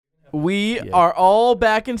We are all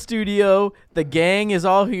back in studio. The gang is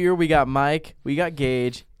all here. We got Mike, we got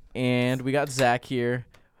Gage, and we got Zach here.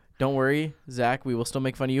 Don't worry, Zach, we will still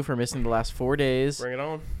make fun of you for missing the last 4 days. Bring it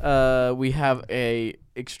on. We have a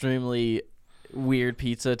extremely weird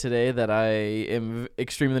pizza today that I am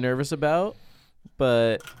extremely nervous about,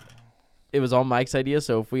 but it was all Mike's idea,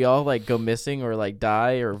 so if we all like go missing or like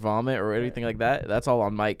die or vomit or anything like that, that's all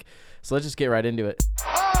on Mike. So let's just get right into it.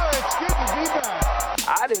 Oh, it's good to be back.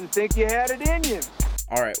 I didn't think you had it in you.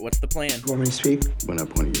 All right, what's the plan? You want me to speak? We're not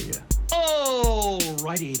pointing you yet. Oh,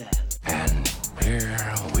 righty then. And here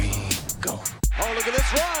we go. Oh, look at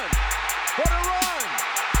this run. What a run.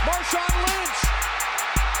 Marshawn Lynch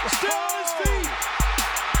still on his feet.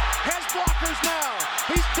 Has blockers now.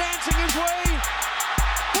 He's dancing his way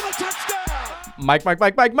for the touchdown.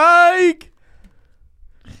 Mike!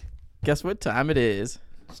 Guess what time it is?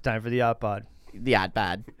 It's time for the Odd Pod. The Odd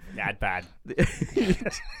Pod. Not bad.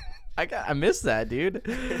 I missed that, dude.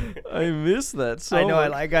 I missed that so I know.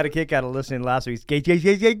 much. I got a kick out of listening to last week's Gage.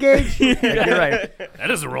 You're right. That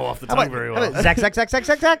doesn't roll off the How tongue about, very how well. about Zach. Zach. That's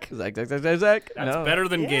No. better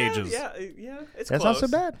than Gage's. Yeah, it's That's close. not so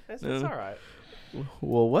bad. It's all right.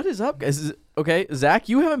 Well, what is up, guys? Okay, Zach,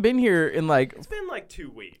 you haven't been here in like... It's been like 2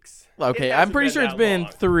 weeks. Okay, It I'm hasn't pretty been sure it's that been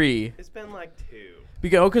long. 3. It's been like 2.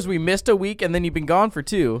 Because we missed a week and then you've been gone for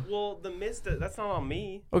 2. Well, the missed that's not on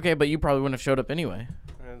me. Okay, but you probably wouldn't have showed up anyway.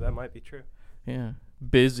 That might be true. Yeah.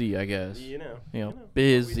 Busy, I guess. You know.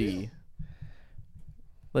 Busy.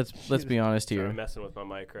 Let's be honest Sorry, I'm here. messing with my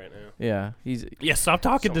mic right now. Yeah, he's... Yeah, stop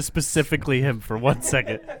talking to specifically him for 1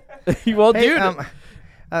 second. well, Hey, dude...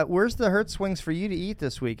 where's the Hertz wings for you to eat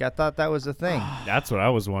this week? I thought that was a thing. That's what I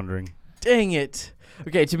was wondering. Dang it.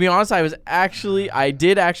 Okay, to be honest, I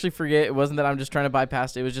did actually forget. It wasn't that I'm just trying to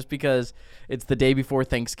bypass it. It was just because it's the day before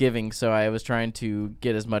Thanksgiving, so I was trying to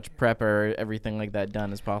get as much prep or everything like that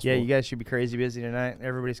done as possible. Yeah, you guys should be crazy busy tonight.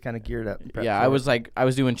 Everybody's kind of geared up. Yeah, I was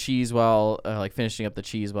doing cheese while finishing up the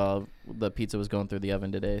cheese while the pizza was going through the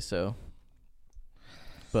oven today, so.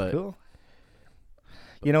 But Cool.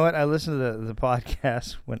 You know what? I listened to the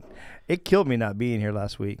podcast when it killed me not being here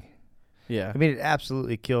last week. yeah. I mean, it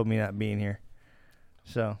absolutely killed me not being here.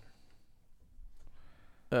 So,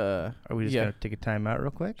 are we just going to take a time out real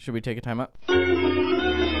quick? Should we take a time out?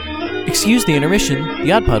 Excuse the intermission.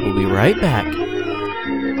 The Odd Pod will be right back.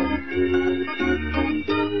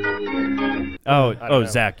 Oh, know.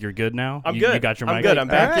 Zach, you're good now? I'm You good. got your I'm mic? good. I'm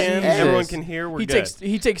back Alright, in. Jesus. Everyone can hear. We're good.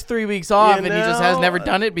 He takes 3 weeks off You and he just has know, never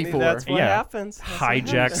done it before. That's what Yeah. happens. That's what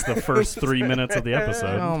Hijacks the first 3 minutes of the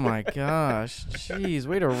episode. Oh my gosh. Jeez,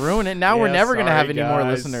 way to ruin it. Now we're Yeah, never going to have sorry, any more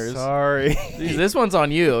guys. listeners. Sorry. Jeez, this one's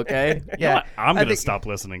on you, okay? You know what? I'm I going to think- stop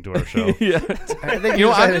listening to our show. Yeah. I think You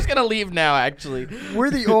know, I'm decided- just going to leave now, actually.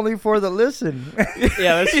 We're the only four that listen.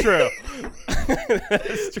 Yeah, that's true.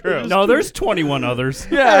 That's true. No, there's 21 others.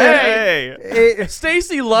 Yeah, hey. Hey.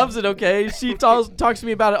 Stacy loves it, okay? She talks to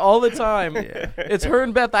me about it all the time. It's her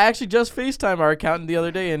and Beth. I actually just FaceTime our accountant the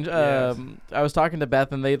other day, and I was talking to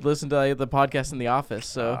Beth, and they listened to the podcast in the office,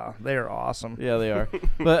 so... They're awesome. Yeah, they are.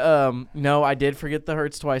 But, no, I did forget the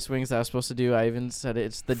Hertz Twice wings that I was supposed to do. I even said it.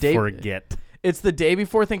 It's the day... Forget. It's the day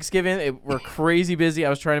before Thanksgiving. We're crazy busy.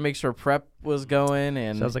 I was trying to make sure prep was going,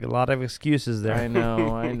 and... Sounds like a lot of excuses there. I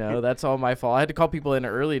know. That's all my fault. I had to call people in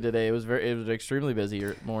early today. It was an extremely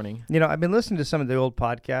busy morning. You know, I've been listening to some of the old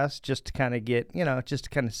podcasts just to kind of get,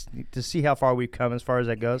 to see how far we've come as far as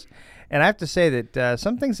that goes. And I have to say that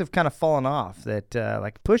some things have kind of fallen off, that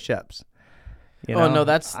like push-ups. You know? No,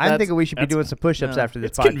 that's I'm thinking we should be that's- doing some push-ups no. after this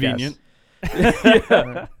It's podcast. convenient.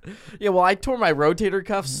 Yeah, well, I tore my rotator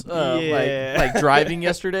cuffs like driving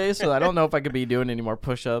yesterday, so I don't know if I could be doing any more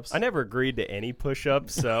push-ups. I never agreed to any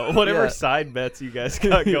push-ups, so whatever Yeah. side bets you guys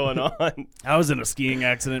got going on. I was in a skiing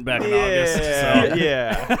accident back in August. So.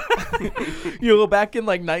 Yeah. Back in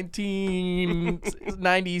like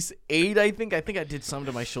 1998, I think I did some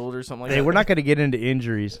to my shoulder or something like Hey, that. we're not going to get into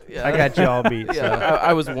injuries. Yeah. I got you all beat. Yeah,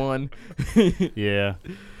 I was one. Yeah.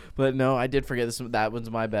 But no, I did forget this. That one's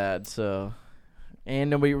my bad. So,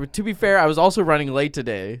 and to be fair, I was also running late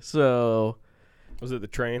today. So, Was it the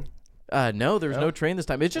train? no, there's no train this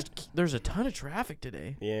time. It's just there's a ton of traffic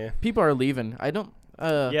today. Yeah. People are leaving. I don't.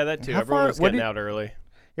 Yeah, that too. how Everyone far- was what getting did- out early.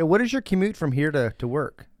 Yeah, what is your commute from here to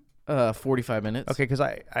work? 45 minutes. Okay, because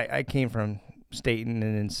I came from Staten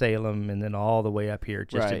and then Salem and then all the way up here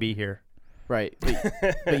just to Right. be here. Right.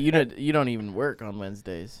 But you don't even work on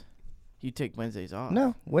Wednesdays. You take Wednesdays off.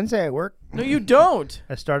 No, Wednesday I work. No, you don't.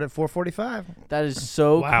 I start at 4:45. That is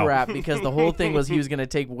so Wow. crap because the whole thing was he was going to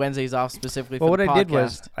take Wednesdays off specifically Well, for what the I podcast. did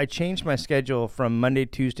was I changed my schedule from Monday,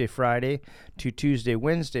 Tuesday, Friday to Tuesday,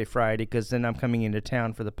 Wednesday, Friday, because then I'm coming into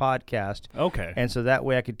town for the podcast. Okay. And so that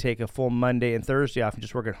way I could take a full Monday and Thursday off and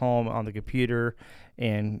just work at home on the computer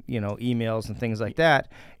and, emails and things like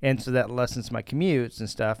that. And so that lessens my commutes and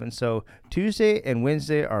stuff. And so Tuesday and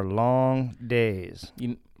Wednesday are long days.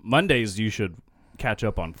 Mondays you should catch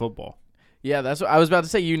up on football. Yeah, that's what I was about to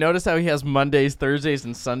say. You notice how he has Mondays, Thursdays,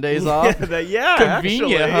 and Sundays off? Yeah,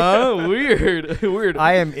 Convenient, actually. huh? Weird. Weird.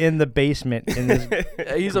 I am in the basement in this.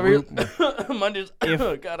 He's over here. Mondays.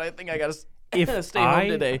 Oh, God, I think I got to If stay home I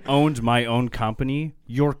today. owned my own company,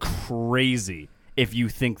 you're crazy if you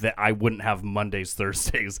think that I wouldn't have Mondays,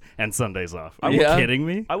 Thursdays, and Sundays off. Are Yeah. you kidding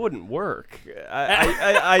me? I wouldn't work.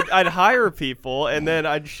 I'd hire people and then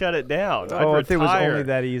I'd shut it down. I'd Oh, if it was retire. only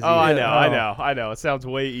that easy. Oh, I Yeah. know. I know. It sounds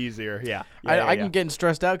way easier. Yeah. I'm getting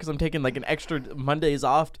stressed out because I'm taking like an extra Mondays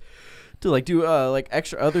off to like do like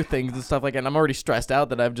extra other things and stuff like that. And I'm already stressed out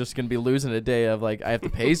that I'm just going to be losing a day of like I have to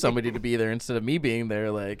pay somebody to be there instead of me being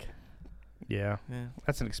there. Like, Yeah. Yeah.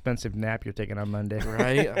 That's an expensive nap you're taking on Monday.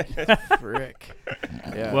 right? Frick.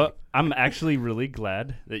 Yeah. Well, I'm actually really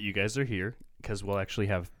glad that you guys are here because we'll actually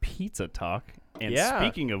have pizza talk. And Yeah.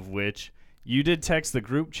 speaking of which, you did text the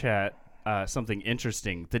group chat something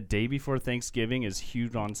interesting. The day before Thanksgiving is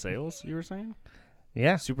huge on sales, you were saying?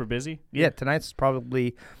 Yeah. Super busy? Yeah, tonight's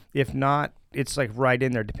probably, if not, it's like right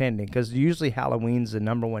in there depending, because usually Halloween's the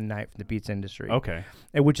number one night for the pizza industry. Okay.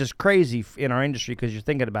 And which is crazy in our industry because you're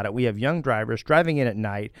thinking about it. We have young drivers driving in at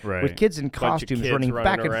night Right. with kids in of costumes kids running back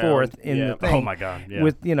running and around. forth in Yeah. the thing. Oh, my God. Yeah.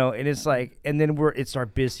 With, and it's like, and then it's our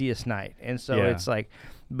busiest night. And so Yeah. it's like,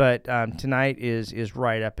 but tonight is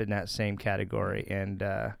right up in that same category.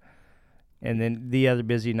 And then the other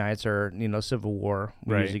busy nights are, Civil War.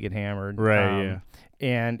 We Right. usually get hammered. Right, yeah.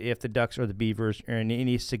 And if the Ducks or the Beavers are in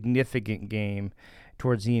any significant game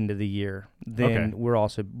towards the end of the year, then Okay. we're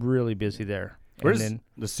also really busy there. Where's and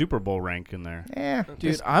the Super Bowl rank in there? then,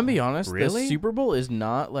 Dude, I'm be honest. Really? The Super Bowl is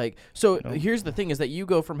not like. So here's the thing: is that you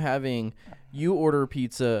go from having you order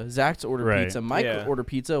pizza, Zach's order Right. pizza, Mike Yeah. order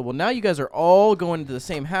pizza. Well, now you guys are all going to the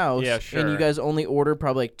same house, Yeah, and sure. you guys only order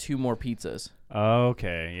probably like 2 more pizzas.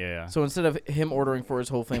 Okay, yeah. So instead of him ordering for his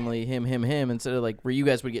whole family, him, instead of like where you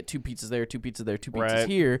guys would get 2 pizzas there, 2 pizzas there, 2 pizzas Right.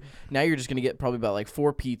 here, now you're just gonna get probably about like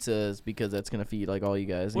 4 pizzas because that's gonna feed like all you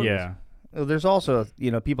guys. Yeah. well, there's also,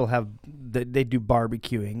 people have, they do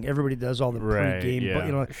barbecuing. Everybody does all the Right, pregame.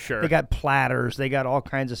 yeah. Sure. They got platters. They got all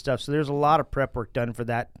kinds of stuff. So there's a lot of prep work done for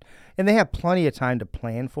that. And they have plenty of time to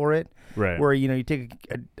plan for it. Right. Where, you take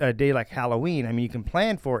a day like Halloween. I mean, you can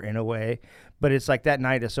plan for it in a way, but it's like that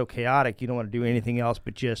night is so chaotic. You don't want to do anything else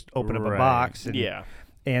but just open up a Right. box. And, Yeah.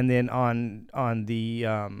 And then on the,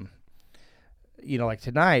 like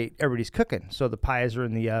tonight, everybody's cooking. So the pies are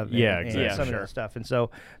in the oven. Yeah, and exactly. some Sure. of that stuff. And so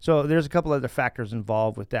there's a couple other factors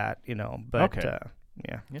involved with that, But, Okay.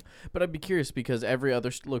 yeah. But I'd be curious because every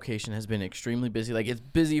other location has been extremely busy. Like it's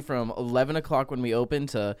busy from 11 o'clock when we open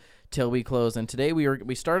to till we close. And today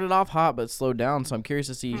we started off hot but slowed down. So I'm curious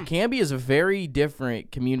to see. Canby is a very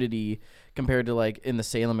different community compared to like in the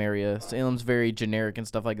Salem area. Salem's very generic and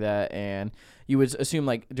stuff like that. And you would assume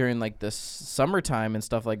like during like the summertime and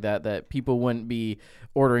stuff like that people wouldn't be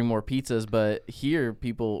ordering more pizzas. But here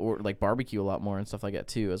people like barbecue a lot more and stuff like that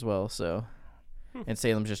too as well. So and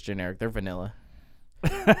Salem's just generic. They're vanilla.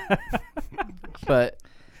 But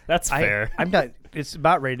That's fair. I'm not. It's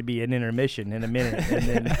about ready to be an intermission in a minute, and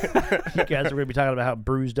then you guys are going to be talking about how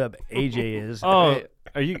bruised up AJ is. Oh,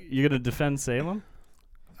 are you going to defend Salem?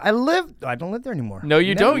 I don't live there anymore. no,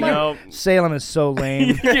 you Never don't. mind. No. Salem is so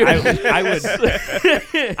lame. I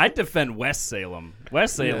would. I'd defend West Salem.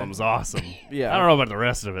 West Salem's awesome. Yeah. I don't know about the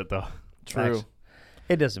rest of it though. True.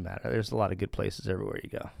 It doesn't matter. There's a lot of good places everywhere you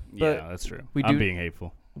go. Yeah, that's true. we I'm do- being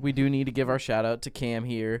hateful. We do need to give our shout out to Cam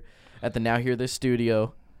here at the Now Hear This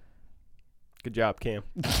studio. Good job, Cam.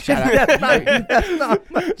 Shout out.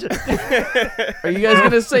 Are you guys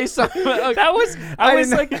gonna say something? That was I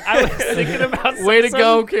was thinking about Way to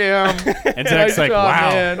go, Cam. And Zach's like, job, wow.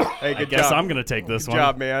 man. Hey, I good guess job. I'm gonna take this Good one.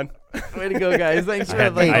 job, man. Way to go, guys. Thanks for I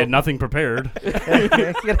the had nothing prepared. Here's an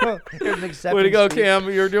Way to go, acceptance speech. Cam.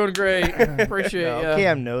 You're doing great. Appreciate No, ya.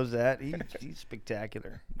 Cam knows that. He's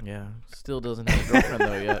spectacular. Yeah. Still doesn't have a girlfriend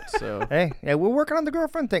though yet. So Hey, yeah, we're working on the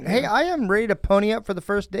girlfriend thing. Hey, I am ready to pony up for the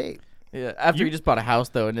first date. yeah. After he just bought a house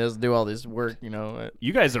though and doesn't do all this work,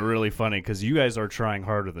 You guys are really funny because you guys are trying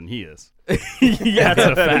harder than he is. yeah.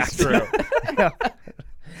 That's a That fact. is true.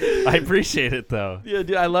 I appreciate it though. Yeah,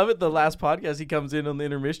 dude, I love it. The last podcast, he comes in on the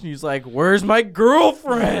intermission. He's like, "Where's my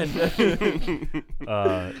girlfriend?"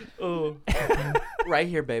 Oh, right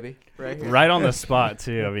here, baby. Right here. Right on the spot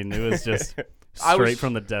too. I mean, it was just I was- straight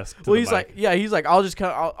from the desk. To Well, the he's mic. like, yeah, he's like,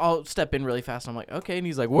 I'll step in really fast. I'm like, okay, and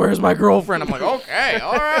he's like, "Where's my girlfriend?" I'm like, okay,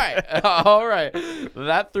 all right, all right.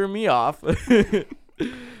 That threw me off.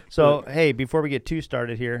 So, hey, before we get too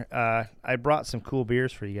started here, I brought some cool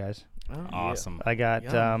beers for you guys. awesome. I got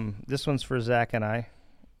Yum. this one's for Zach and I.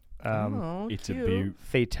 Oh, It's a cute. beaut.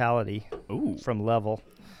 Fatality Ooh. from Level.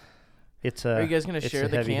 It's a. Are you guys gonna it's share a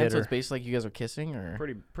the heavy can so hitter. it's basically like you guys are kissing, or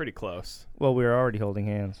Pretty close. Well, we were already holding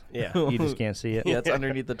hands. Yeah. You just can't see it. yeah, it's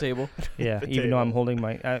underneath the table. Yeah, The even though I'm table. holding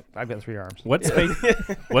my, I've got 3 arms. What's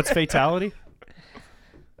what's fatality?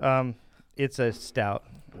 It's a stout.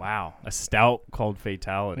 Wow, a stout called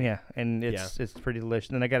Fatality. Yeah, and it's pretty delicious.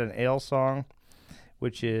 Then I got an ale song,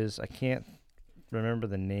 which is I can't remember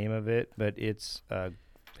the name of it, but it's a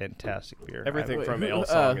fantastic beer. Everything Wait, from who- Ale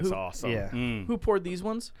Song is who- awesome. Yeah. Mm. Who poured these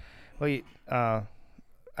ones? Well,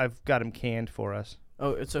 I've got them canned for us.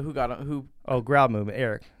 Oh, so who got it? Who? Oh, Growl Movement,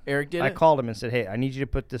 Eric. Eric did I it. called him and said, "Hey, I need you to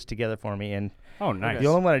put this together for me." And Oh, nice. the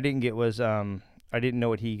only one I didn't get was I didn't know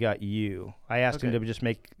what he got you. I asked him Okay. to just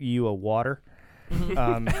make you a water.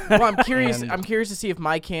 Well, I'm curious. And- I'm curious to see if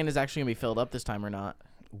my can is actually gonna be filled up this time or not.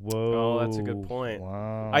 Whoa, Oh, that's a good point.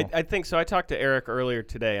 Wow. I think so. I talked to Eric earlier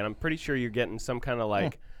today, and I'm pretty sure you're getting some kind of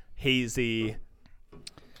like hazy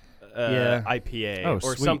Yeah. IPA Oh, or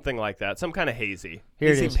sweet. something like that. Some kind of hazy. Here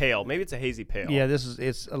it hazy is. pale. Maybe it's a hazy pale. Yeah,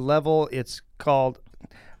 it's a Level. It's called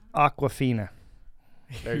Aquafina.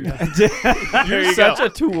 There you go. You're you such go. a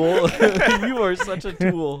tool. You are such a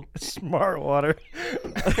tool. Smart water.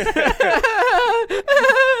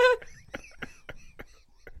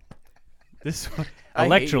 This one, I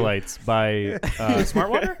hate you. Electrolytes by Smart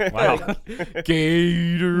Water. Wow.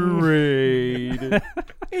 Gatorade.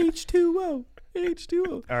 H2O. H2O.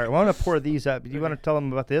 All right, well, I want to pour these up. Do you want to tell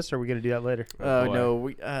them about this, or are we going to do that later? boy. No,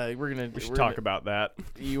 we're gonna. We should talk about that.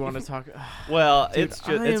 You want to talk? Well, Dude, it's just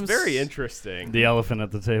I it's am very s- interesting. The elephant at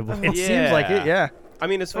the table. It seems like it, yeah. I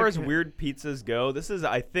mean, as far as Okay. weird pizzas go, this is,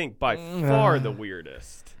 I think, by far the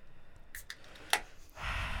weirdest.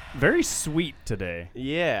 Very sweet today.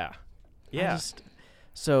 Yeah. Yeah.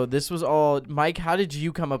 So this was all Mike. How did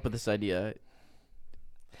you come up with this idea?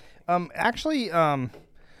 Actually,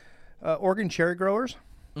 Oregon cherry growers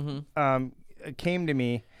came to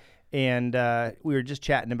me, and we were just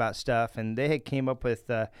chatting about stuff, and they had came up with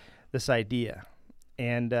this idea,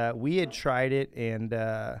 and we had tried it, and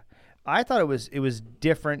I thought it was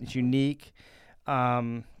different, it's unique,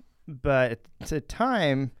 but at the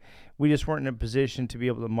time we just weren't in a position to be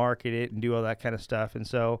able to market it and do all that kind of stuff, and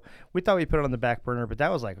so we thought we'd put it on the back burner, but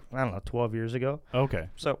that was like, I don't know, 12 years ago. Okay.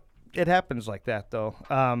 So it happens like that, though.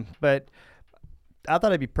 But I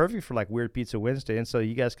thought it'd be perfect for like Weird Pizza Wednesday, and so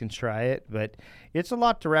you guys can try it. But it's a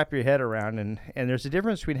lot to wrap your head around, and there's a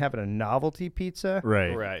difference between having a novelty pizza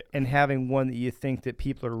Right. Right. and having one that you think that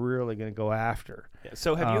people are really going to go after. Yeah.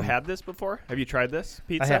 So have you had this before? Have you tried this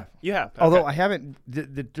pizza? have. You have. Although Okay. I haven't,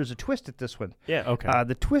 there's a twist at this one. Yeah. Okay.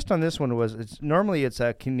 The twist on this one was normally it's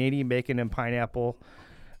a Canadian bacon and pineapple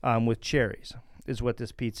with cherries is what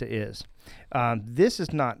this pizza is. This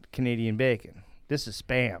is not Canadian bacon. This is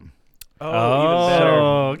Spam. Oh, even better.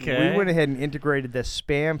 okay. We went ahead and integrated the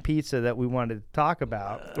Spam pizza that we wanted to talk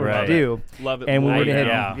about or Right. do. Love it. And we more went ahead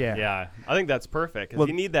now. and- yeah. yeah. Yeah. I think that's perfect because Well-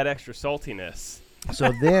 you need that extra saltiness.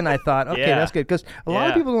 So then I thought, okay, Yeah. that's good. Because a lot of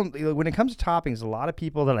Yeah. people don't, when it comes to toppings, a lot of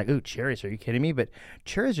people, they're like, ooh, cherries, are you kidding me? But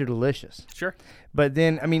cherries are delicious. Sure. But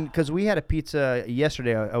then, I mean, because we had a pizza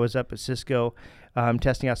yesterday, I was up at Cisco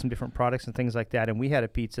testing out some different products and things like that, and we had a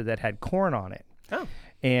pizza that had corn on it. Oh.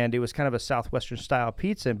 And it was kind of a Southwestern style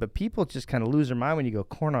pizza, but people just kind of lose their mind when you go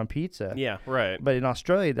corn on pizza. Yeah. Right. But in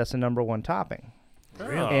Australia, that's the number one topping. Oh.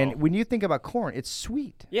 And when you think about corn, it's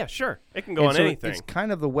sweet. Yeah. Sure. It can go And on so anything. It's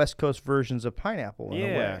kind of the West Coast versions of pineapple in a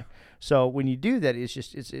Yeah. way. So when you do that, it's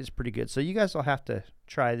just it's pretty good. So you guys will have to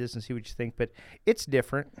try this and see what you think. But it's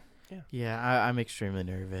different. Yeah, I'm extremely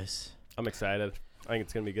nervous. I'm excited. I think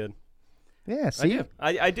it's gonna be good. Yeah. I See. do.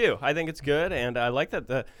 I do. I think it's good, and I like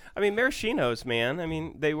that. I mean, Maraschinos, man. I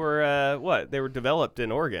mean, they were They were developed in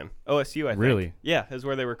Oregon, OSU. I think. Really? Yeah, is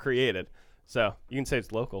where they were created. So you can say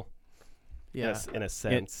it's local. Yeah. In a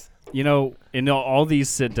sense. You know, in all these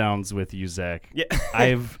sit downs with you, Zach, Yeah.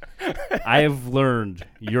 I've learned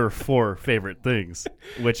your 4 favorite things,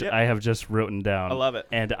 which Yep. I have just written down. I love it.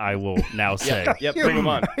 And I will now say Yep. Bring them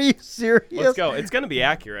on. Are you serious? Let's go. It's gonna be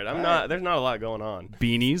accurate. There's not a lot going on.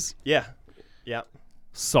 beanies, Yeah. Yeah.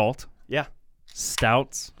 salt, Yeah.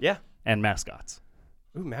 stouts, Yeah. and mascots.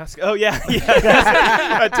 Ooh, mask. Oh yeah.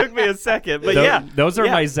 That took me a second, but yeah, those are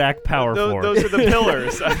yeah. my Zach Power floor. Those are the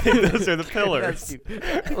pillars. I think those are the pillars.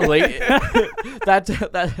 Like,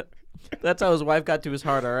 that's how his wife got to his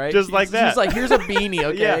heart, all right? Just like that. She's like, here's a beanie,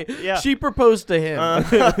 okay? Yeah. She proposed to him.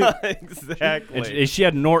 Exactly. And she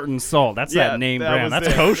had Norton Salt. That's Yeah, that name that brand. was That's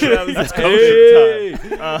it. kosher. That was That's it.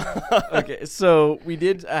 kosher. Okay, so we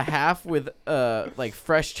did a half with like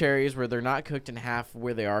fresh cherries where they're not cooked and half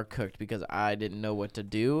where they are cooked because I didn't know what to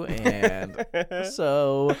do. And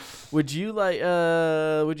so would you like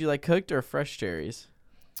cooked or fresh cherries?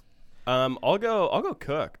 I'll go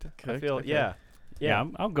cooked. I Cooked? feel Okay. yeah.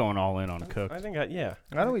 I'm going all in on cooked. I think yeah.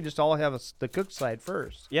 Why don't we just all have the cooked side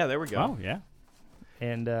first? Yeah, there we go. Oh, yeah.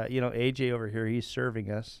 And AJ over here, he's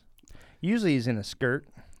serving us. Usually he's in a skirt.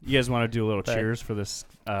 You guys want to do a little But- cheers for this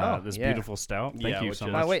this yeah. beautiful stout? Thank Yeah, you which so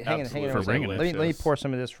is- much. Wait, hang on absolutely for bringing it. Let me delicious. pour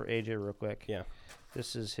some of this for AJ real quick. Yeah.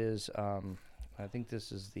 This is his. I think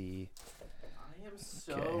this is the. I am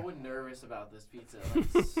so Okay. nervous about this pizza.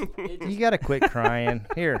 You gotta quit crying.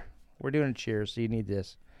 Here, we're doing a cheers, so you need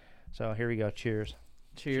this. So here we go. Cheers.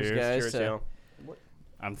 Cheers, Cheers. guys. Cheers, to yo.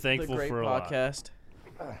 I'm the thankful great for a lot. podcast.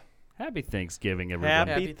 Happy Thanksgiving, everybody.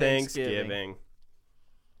 Happy Happy Thanksgiving.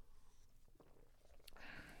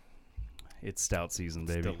 It's stout season,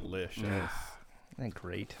 baby. Delicious. And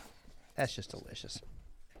great. That's just delicious.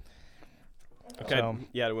 Okay. So-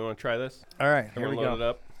 Yeah, do we want to try this? All right, here Everyone we load go. it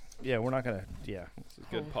up. Yeah, we're not gonna. Yeah. This is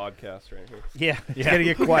good podcast right here. Yeah. It's Yeah. gonna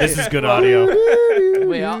get quiet. This is good audio.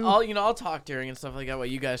 Wait, I'll talk during and stuff like that while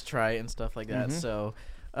you guys try it and stuff like that. So,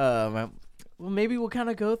 well, maybe we'll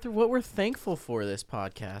kind of go through what we're thankful for this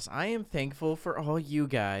podcast. I am thankful for all you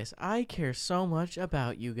guys. I care so much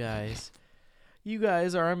about you guys. You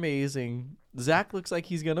guys are amazing. Zach looks like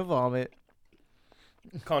he's gonna vomit.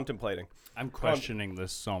 Contemplating. I'm questioning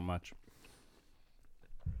this so much.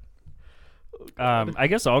 I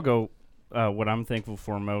guess I'll go what I'm thankful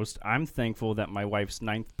for most. I'm thankful that my wife's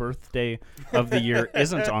 9th birthday of the year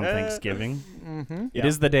isn't on Thanksgiving. Mm-hmm. It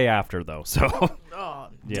is the day after, though. So, Oh,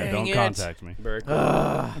 yeah, dang don't it. contact me. Very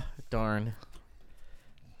cool. Darn.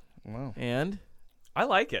 Wow. And I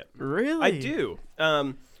like it. really, I do.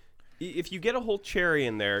 If you get a whole cherry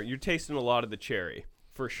in there, you're tasting a lot of the cherry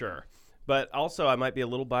for sure. But also, I might be a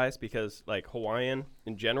little biased because, like, Hawaiian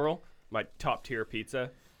in general, my top tier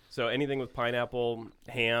pizza. So anything with pineapple,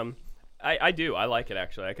 ham, I do. I like it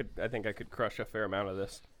actually. I think I could crush a fair amount of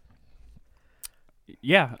this.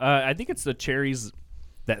 Yeah, I think it's the cherries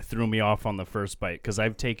that threw me off on the first bite because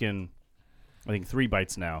I've taken, I think, 3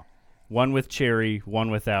 bites now. One with cherry,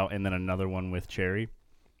 one without, and then another one with cherry.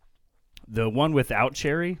 The one without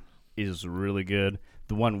cherry is really good.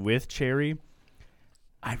 The one with cherry,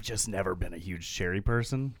 I've just never been a huge cherry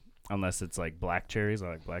person unless it's like black cherries. I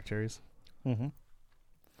like black cherries. Mm-hmm.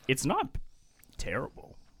 It's not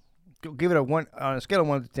terrible. Give it a 1 on a scale of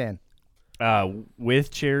 1 to 10. With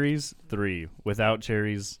cherries, 3. Without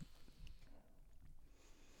cherries,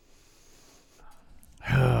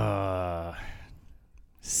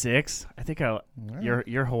 6. I think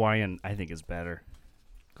your Hawaiian I think is better.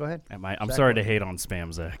 Go ahead. I'm Zach, sorry what? to hate on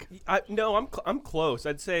Spam Zach. No, I'm close.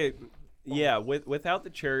 I'd say, yeah. Without the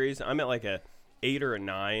cherries, I'm at like a 8 or a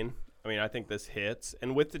 9. I mean, I think this hits.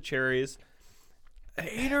 And with the cherries,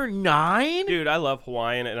 8 or 9. dude, I love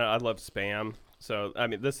Hawaiian and I love Spam. So I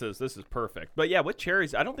mean, this is perfect. But yeah, with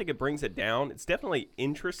cherries, I don't think it brings it down. It's definitely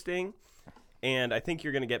interesting, and I think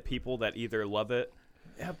you're gonna get people that either love it.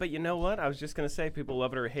 Yeah, but you know what? I was just gonna say people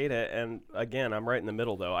love it or hate it, and again, I'm right in the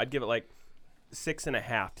middle though. I'd give it like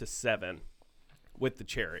 6.5 to 7 with the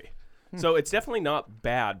cherry. So it's definitely not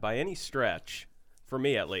bad by any stretch, for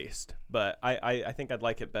me at least. But I think I'd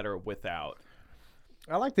like it better without.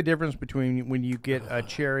 I like the difference between when you get a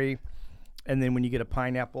cherry and then when you get a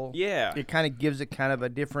pineapple. Yeah. It kind of gives it kind of a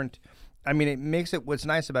different. I mean, it makes it. What's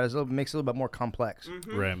nice about it is it makes it a little bit more complex.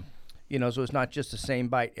 Right. You know, so it's not just the same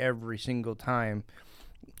bite every single time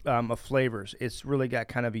of flavors. It's really got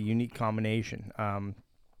kind of a unique combination.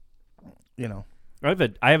 You know.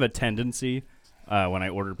 I have a tendency when I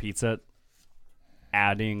order pizza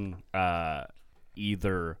adding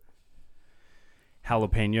either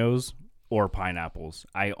jalapenos or pineapples.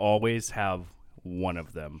 I always have one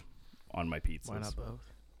of them on my pizzas. Why not both?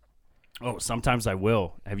 Oh, sometimes I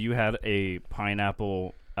will. Have you had a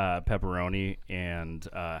pineapple pepperoni and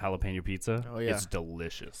jalapeno pizza? Oh, yeah. It's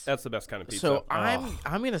delicious. That's the best kind of pizza. So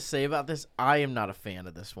I'm gonna say about this. I am not a fan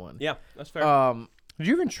of this one. Yeah, that's fair. Did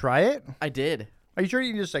you even try it? I did. Are you sure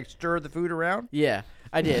you can just like stir the food around? Yeah,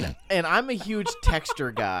 I did. And I'm a huge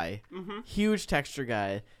texture guy. Huge texture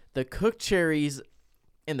guy. The cooked cherries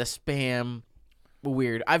and the Spam,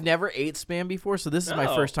 weird. I've never ate Spam before, so this is my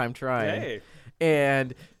Oh, first time trying. Hey.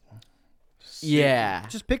 And yeah,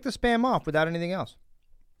 Just pick the Spam off without anything else.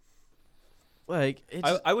 like it's.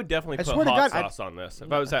 I would definitely I put swear to hot God, sauce on this.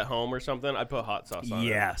 If I was at home or something, I'd put hot sauce on it.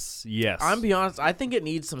 Yes. I'm be honest. I think it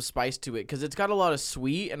needs some spice to it because it's got a lot of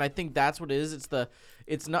sweet, and I think that's what it is.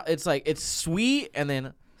 It's sweet and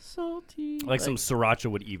then salty. Like some sriracha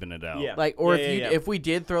would even it out. Yeah. If we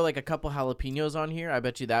did throw like a couple jalapenos on here, I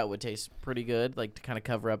bet you that would taste pretty good, like to kind of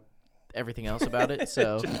cover up everything else about it.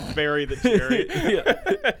 So Bury the cherry.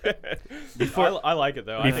 I like it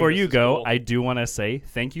though. I think Before this you is go, cool. I do want to say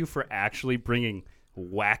thank you for actually bringing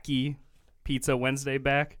Wacky Pizza Wednesday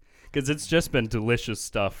back because it's just been delicious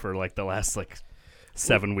stuff for like the last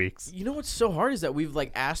 7 weeks. you know what's so hard is that we've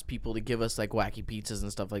like asked people to give us like wacky pizzas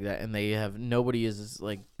and stuff like that, and nobody has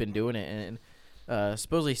like been doing it. And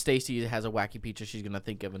supposedly Stacy has a wacky pizza she's gonna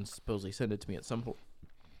think of and supposedly send it to me at some point.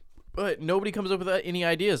 But nobody comes up with any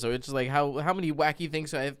ideas, so it's just like how many wacky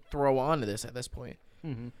things do I throw onto this at this point?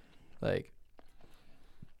 Mm-hmm. Like,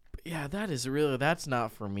 yeah, that's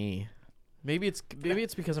not for me. Maybe it's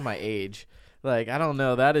because of my age. Like, I don't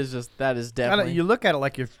know. That is definitely. You look at it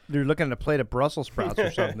like you're looking at a plate of Brussels sprouts or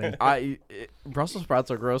something. Brussels sprouts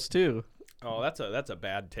are gross too. Oh, that's a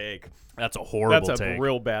bad take. That's a horrible That's a take.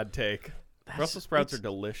 real bad take. Brussels sprouts are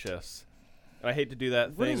delicious. And I hate to do that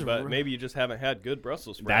What thing, is but wr- maybe you just haven't had good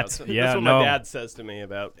Brussels sprouts. That's- yeah, That's what no. my dad says to me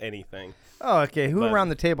about anything. Oh, okay. Who But- around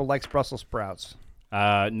the table likes Brussels sprouts?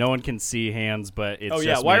 No one can see hands, but it's Oh just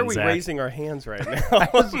yeah, me why are and we Zach. raising our hands right now?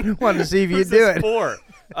 Wanted to see if you Who's do this it. for?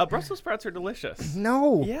 Brussels sprouts are delicious.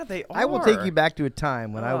 No. Yeah, they are. I will take you back to a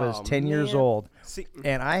time when I was Oh, 10 years man. old, See,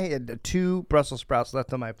 and I had 2 Brussels sprouts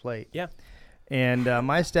left on my plate. yeah. And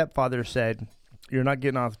my stepfather said, "You're not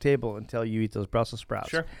getting off the table until you eat those Brussels sprouts."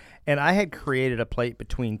 Sure. And I had created a plate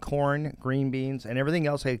between corn, green beans, and everything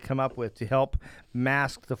else I had come up with to help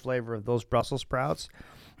mask the flavor of those Brussels sprouts.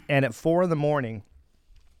 And at 4 a.m,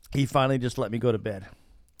 he finally just let me go to bed.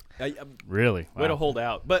 Really? Way to Wow. hold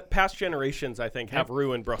out. But past generations, I think, have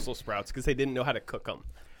ruined Brussels sprouts because they didn't know how to cook them.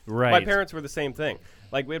 Right. My parents were the same thing.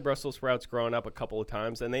 Like, we had Brussels sprouts growing up a couple of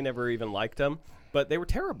times, and they never even liked them, but they were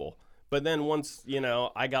terrible. But then once,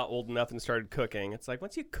 I got old enough and started cooking, it's like,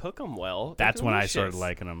 once you cook them well, they're That's when I started delicious.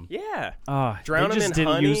 liking them. Yeah. they Drown them just in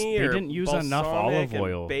didn't honey use, They or didn't use enough olive balsamic and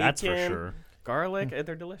oil. That's for bacon, sure. Garlic,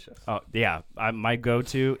 they're delicious. Oh yeah, my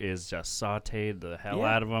go-to is just saute the hell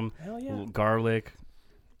Yeah. out of them. Hell yeah. Garlic.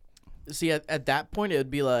 See, at that point, it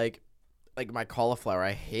would be like my cauliflower.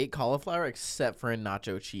 I hate cauliflower except for in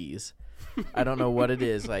nacho cheese. I don't know what it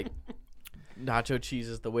is. Like, nacho cheese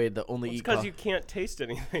is the only. It's eat because cau- you can't taste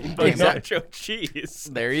anything but Exactly. nacho cheese.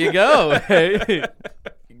 There you go. Hey,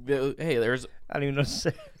 there's I don't even know what to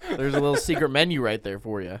say. there's a little secret menu right there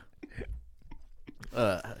for you.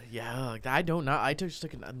 Yeah, I don't know. I just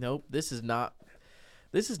took a nope. This is not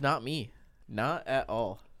me. Not at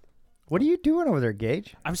all. What are you doing over there,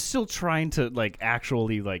 Gage? I'm still trying to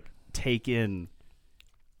actually take in.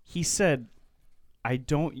 He said, "I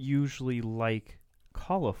don't usually like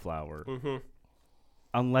cauliflower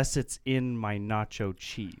unless it's in my nacho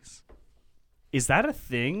cheese." Is that a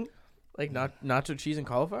thing? Like nacho cheese and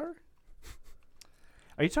cauliflower?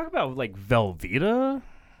 Are you talking about Velveeta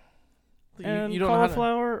and You don't know how to,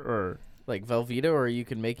 cauliflower, or? like Velveeta, or you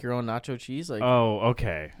can make your own nacho cheese. Like Oh,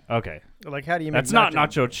 okay. Like, how do you make That's not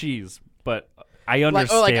nacho cheese, but I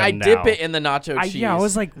understand like I now. dip it in the nacho cheese. Yeah, I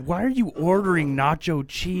was like, why are you ordering nacho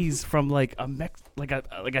cheese from a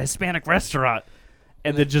Hispanic restaurant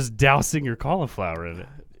and then just dousing your cauliflower in it?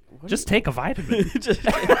 Just take a vitamin.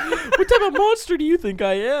 What type of monster do you think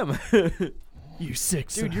I am? You sick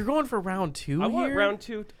Dude, you're going for round 2 I here? want round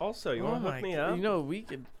 2 also. You Oh want to my hook me God. up? We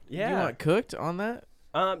could. Yeah. You want cooked on that?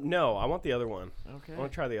 No, I want the other one. Okay. I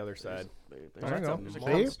want to try the other side. There you go. That's a See?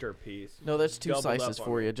 monster piece. No, that's 2 Doubled slices up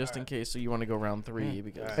on for me. you, just in case. So you want to go round 3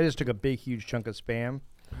 because I just took a big, huge chunk of Spam.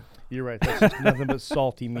 You're right. That's just nothing but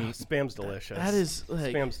salty meat. Spam's delicious. that is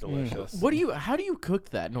like. Spam's delicious. How do you cook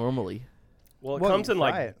that normally? Well, it Well, comes you in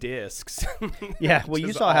fry it. discs. Yeah, well, Which you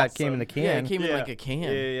is saw how it came in the awesome. Yeah, can. it came in like a can.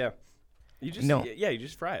 Yeah. You just No. you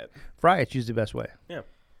just fry it. Fry it's usually the best way. Yeah.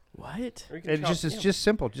 What? Or you can It's chop- just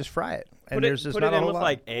simple. Just fry it. And Put there's it, just put not it a in whole with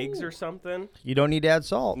lot. eggs or something. You don't need to add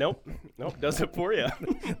salt. Nope, does it for you.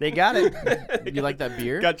 They got it. You like that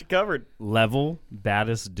beer? Got you covered. Level,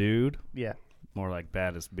 baddest dude. Yeah. More like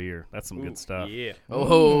baddest beer. That's some good stuff. Yeah.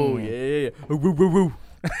 Oh yeah. Woo woo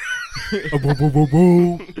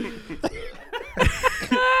woo.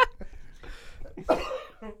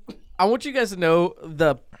 I want you guys to know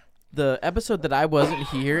the episode that I wasn't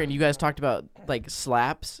here and you guys talked about like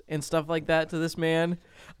slaps and stuff like that to this man.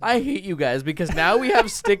 I hate you guys because now we have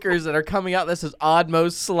stickers that are coming out that says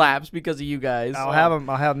Oddmost slaps because of you guys. I'll have them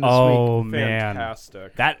this week. Oh man,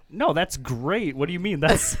 Fantastic. That's great. What do you mean?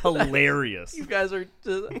 That's hilarious. You guys are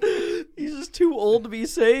he's just too old to be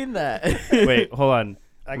saying that. Wait, hold on.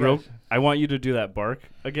 got I want you to do that bark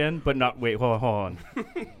again, but not. Wait, hold on.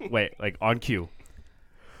 Wait, like on cue.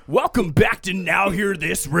 Welcome back to Now Hear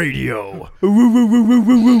This Radio.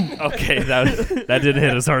 Okay, that didn't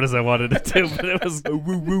hit as hard as I wanted it to, but it was.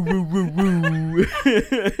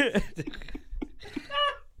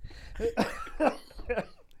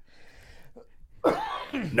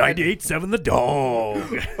 98.7 The Dog.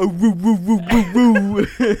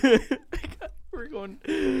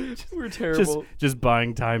 We're terrible. Just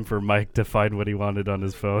buying time for Mike to find what he wanted on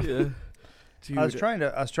his phone. Yeah. Dude. I was trying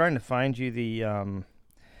to find you the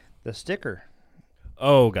sticker.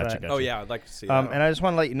 Oh, gotcha. Right. Oh yeah, I'd like to see that. And I just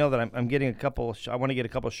want to let you know that I'm getting a couple. I want to get a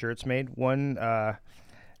couple shirts made. One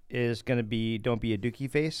is going to be "Don't Be a Dookie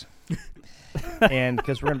Face," and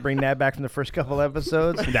because we're going to bring that back from the first couple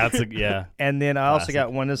episodes. Yeah. And then I also Classic.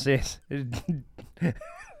 got one that says,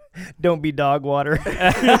 "Don't be dog water."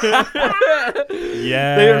 Yeah.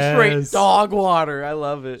 They are straight dog water. I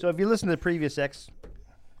love it. So if you listen to the previous episodes,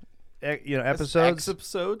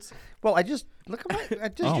 Episodes. well, I just look at my. I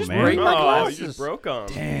just, Oh, just man. break my Oh, glasses. you just broke them.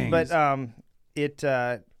 Dang. But I'm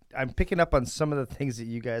picking up on some of the things that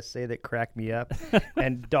you guys say that crack me up.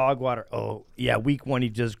 And dog water. Oh yeah, week 1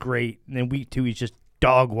 he's just great, and then week 2 he's just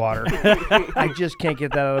dog water. I just can't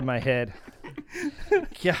get that out of my head.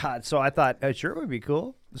 God, so I thought a shirt would be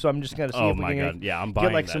cool. So I'm just gonna see Oh if we my can God. Yeah, I'm buying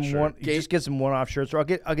get like that some shirt. just get some one-off shirts, or I'll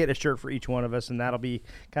get a shirt for each one of us, and that'll be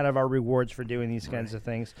kind of our rewards for doing these kinds of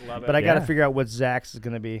things. Love it. But I got to Yeah. figure out what Zach's is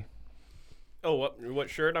gonna be. Oh, what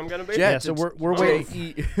shirt I'm gonna be? Yeah, so we're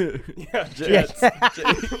waiting. Yeah, Jets.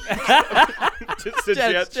 Just a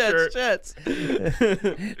Jets shirt. Jets.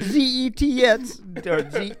 ZETS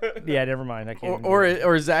or Z. Yeah, never mind. I can't.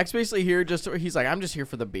 Or Zach's basically here he's like, I'm just here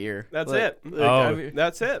for the beer. That's Like- it. like, Oh. I mean-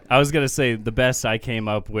 That's it. I was gonna say the best I came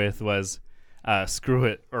up with was screw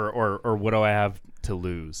it or what do I have to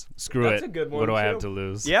lose? Screw That's it. a good one, What do I too. have to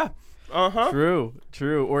lose? Yeah. True.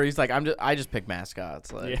 Or he's like, I just pick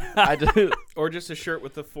mascots. Like, Yeah. I just, Or just a shirt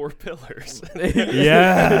with the 4 pillars.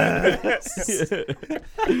 Yes.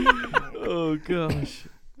 oh gosh.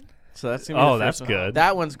 So that's gonna be Oh, the that's first one. good.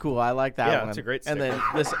 That one's cool. I like that Yeah, one. it's a great And then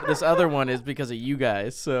this other one is because of you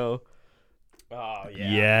guys. So Oh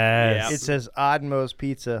yeah. Yes. It says Oddmost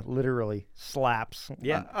Pizza literally slaps.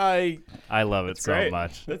 Yeah. I I love it so Great.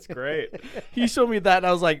 much. That's great. he showed me that and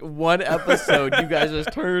I was like, one episode, you guys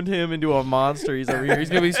just turned him into a monster. He's over here. He's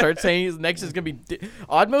gonna start saying his next is gonna be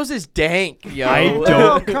Oddmost is dank, yo. I Oh,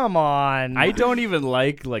 don't- come on. I don't even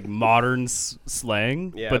like modern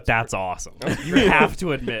slang, Yeah, but it's that's awesome. You have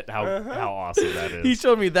to admit how awesome that is. He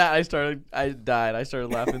showed me that. I died. I started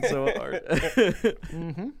laughing so hard.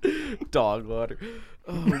 Dog water.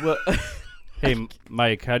 Oh, well, Hey,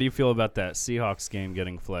 Mike, how do you feel about that Seahawks game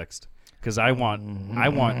getting flexed? Because I want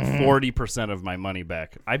 40% of my money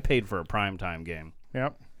back. I paid for a primetime game.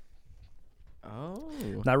 Yep. oh.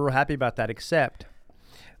 Not real happy about that, except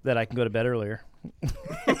that I can go to bed earlier.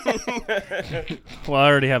 Well, I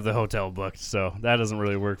already have the hotel booked, so that doesn't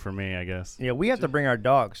really work for me, I guess. Yeah, we have to bring our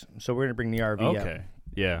dogs, so we're gonna bring the RV Okay. up.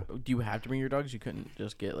 Yeah. Do you have to bring your dogs? You couldn't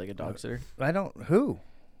just get like a dog sitter? I don't. Who?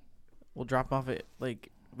 We'll drop them off at like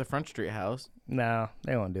the Front Street house. No,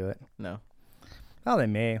 they won't do it. No. Oh, they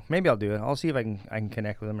may. Maybe I'll do it. I'll see if I can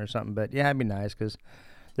connect with them or something. But yeah, it'd be nice because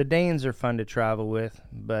the Danes are fun to travel with.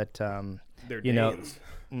 But They're you know, Danes.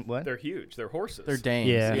 what? They're huge. They're horses. They're Danes.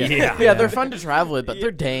 Yeah. Yeah, they're fun to travel with, but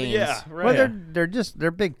they're Danes. Yeah, right. Well,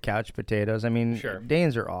 they're big couch potatoes. I mean, Sure.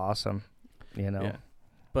 Danes are awesome. You know. Yeah.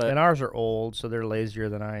 But And ours are old, so they're lazier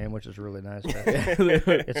than I am, which is really nice.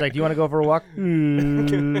 It's like, do you want to go for a walk?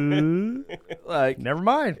 like Never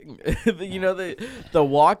mind. you know the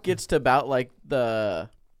walk gets to about like the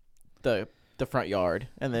front yard,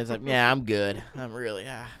 and then it's like, yeah, I'm good. I'm really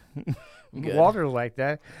I'm good. Walter's like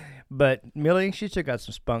that. But Millie, she still got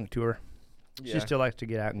some spunk to her. Yeah. She still likes to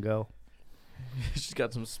get out and go. She's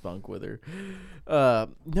got some spunk with her.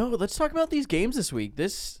 No, let's talk about these games this week.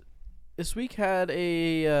 This week had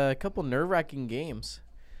a couple nerve-wracking games.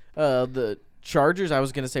 The Chargers, I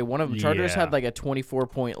was going to say, one of them, Chargers Yeah. had like a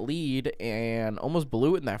 24-point lead and almost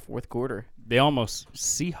blew it in that fourth quarter. They almost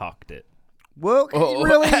Seahawked it. Whoa, Oh.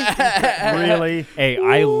 really? Really? Hey,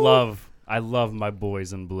 I love my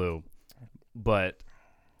boys in blue, but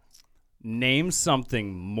name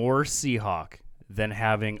something more Seahawk than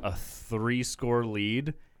having a 3-score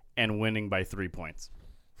lead and winning by 3 points.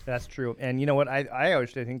 That's true. And you know what? I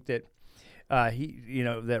always think that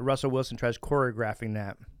that Russell Wilson tries choreographing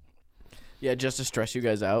that Yeah, just to stress you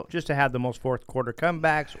guys out. just to have the most fourth quarter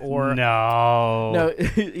comebacks or No,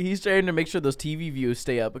 he's trying to make sure those TV views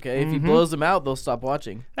stay up, okay? If he blows them out, they'll stop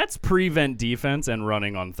watching. That's prevent defense and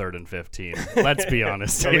running on 3rd and 15. Let's be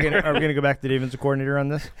honest. Are we gonna go back to the defensive coordinator on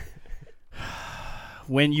this?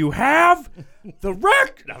 When you have the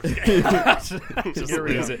wreck, no, just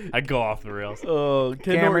lose it. I go off the rails. Oh,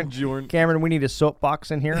 Cameron, we need a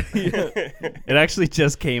soapbox in here. It actually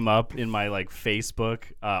just came up in my Facebook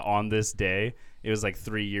on this day. It was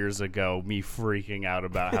 3 years ago, me freaking out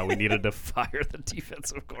about how we needed to fire the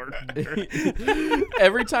defensive coordinator.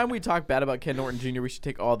 Every time we talk bad about Ken Norton Jr., we should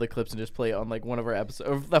take all the clips and just play it on one of our episodes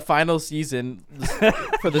of the final season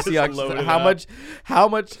for the Seahawks. How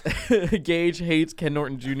much Gage hates Ken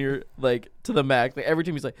Norton Jr. To the max. Every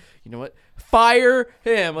time he's like, you know what? Fire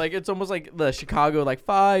him. It's almost like the Chicago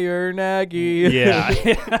fire Nagy.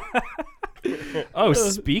 Yeah. Oh,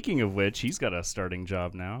 speaking of which, he's got a starting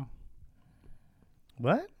job now.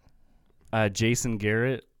 What? Jason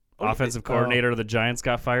Garrett, offensive coordinator of the Giants,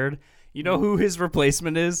 got fired. You know who his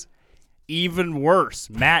replacement is? Even worse,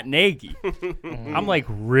 Matt Nagy. I'm like,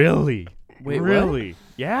 really? Wait, really? What?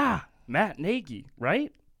 Yeah, Matt Nagy,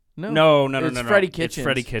 right? No. It's Freddie Kitchens. It's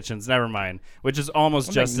Freddie Kitchens. Never mind. Which is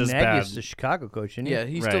almost just as bad. Nagy's the Chicago coach, isn't he? Yeah,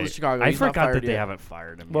 he's still the Chicago. I He's not forgot fired that they yet. haven't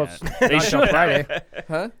fired him Well, yet. they should Friday.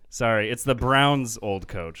 Huh? Sorry, it's the Browns' old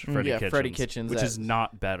coach, Freddie Kitchens. Freddie Kitchens, which is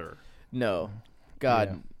not better. No.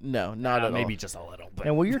 God, no, not at all. Maybe just a little bit.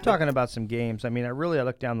 And when you're talking about some games, I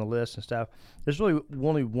looked down the list and stuff. There's really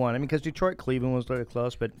only one. Because Detroit, Cleveland was really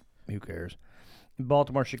close, but who cares?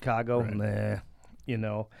 Baltimore, Chicago, meh,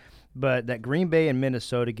 But that Green Bay and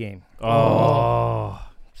Minnesota game. Oh.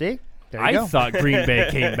 See? There you go. I thought Green Bay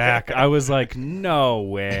came back. I was like, no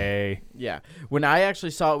way. Yeah. When I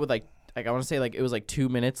actually saw it with I want to say it was 2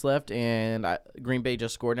 minutes left and Green Bay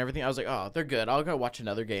just scored and everything, I was like, oh, they're good. I'll go watch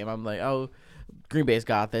another game. I'm like, oh, Green Bay's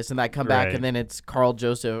got this. And I come back and then it's Carl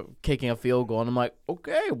Joseph kicking a field goal. And I'm like,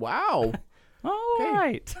 okay, wow. All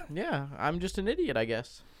right. Yeah, I'm just an idiot, I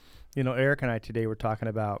guess. Eric and I today were talking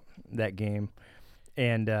about that game.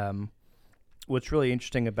 And what's really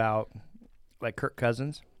interesting about Kirk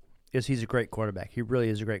Cousins is he's a great quarterback. He really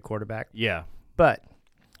is a great quarterback. Yeah. But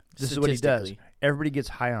this is what he does. Statistically. Everybody gets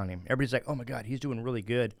high on him. Everybody's like, oh, my God, he's doing really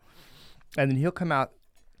good. And then he'll come out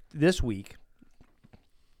this week.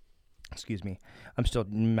 Excuse me. I'm still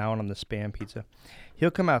mowing on the Spam pizza.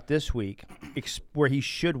 He'll come out this week where he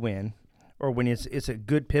should win or when it's a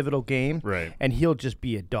good pivotal game. Right. And he'll just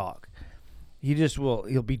be a dog.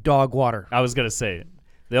 He'll be dog water. I was going to say it.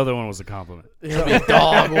 The other one was a compliment. It'll be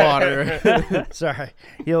dog water. Sorry.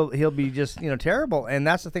 He'll be just, terrible. And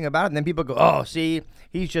that's the thing about it. And then people go, oh, see,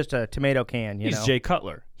 he's just a tomato can, He's Jay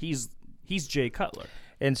Cutler. He's Jay Cutler.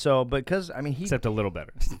 And so, because, he... Except a little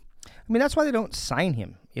better. that's why they don't sign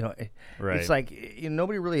him. Right. It's like,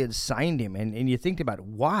 nobody really had signed him. And you think about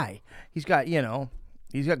why. He's got,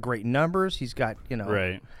 he's got great numbers. He's got,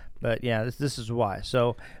 Right. But, yeah, this is why.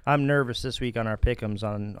 So, I'm nervous this week on our pick'ems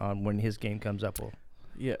on when his game comes up.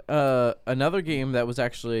 Yeah. Another game that was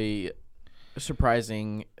actually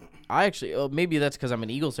surprising. Maybe that's because I'm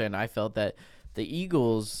an Eagles fan. I felt that the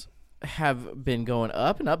Eagles have been going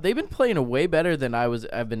up and up. They've been playing way better than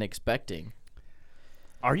I've been expecting.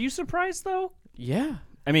 Are you surprised, though? Yeah.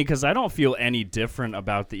 Because I don't feel any different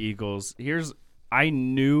about the Eagles. I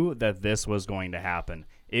knew that this was going to happen.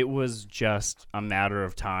 It was just a matter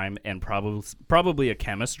of time and probably a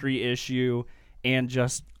chemistry issue and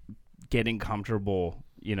just getting comfortable,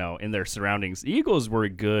 in their surroundings. The Eagles were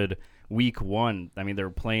good week one. They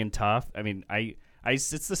were playing tough.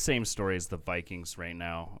 It's the same story as the Vikings right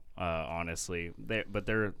now, honestly. But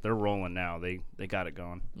they're rolling now. They got it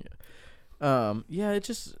going. Yeah. It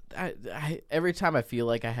just every time I feel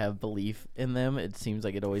like I have belief in them, it seems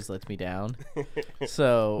like it always lets me down.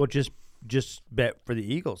 So Well, just bet for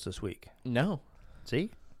the Eagles this week. no.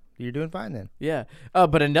 See? You're doing fine then. Yeah.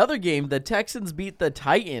 But another game, the Texans beat the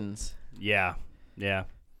Titans. Yeah.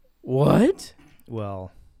 What?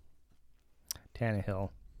 Well, Tannehill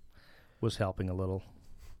was helping a little.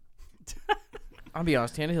 I'll be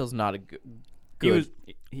honest, Tannehill's not a good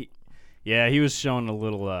He was showing a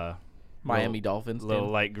little Miami Dolphins.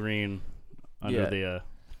 little light green under the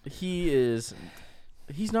He's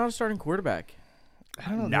not a starting quarterback. I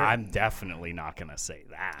don't know. No, I'm definitely not gonna say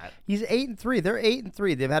that. He's 8-3. They're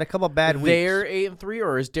 8-3. They've had a couple bad weeks. They're 8-3,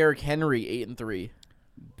 or is Derrick Henry 8-3?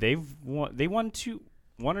 They won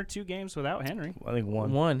one or two games without Henry. I think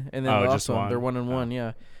one. One, and then Oh, lost just one. one. They're 1-1,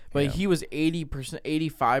 yeah. But he was 80%,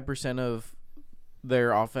 85% of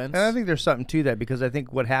their offense. And I think there's something to that because I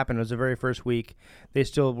think what happened was the very first week they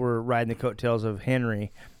still were riding the coattails of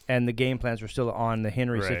Henry, and the game plans were still on the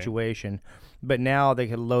Henry Right. situation. But now they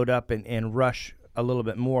could load up and rush a little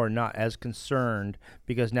bit more, not as concerned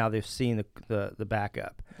because now they've seen the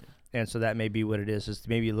backup. And so that may be what it is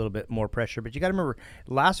maybe a little bit more pressure. But you got to remember,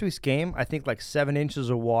 last week's game, I think like 7 inches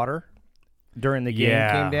of water during the game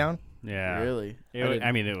Yeah. came down. Yeah. Really?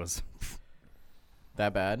 I mean, it was.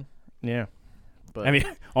 That bad? Yeah. But I mean,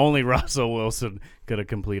 only Russell Wilson could have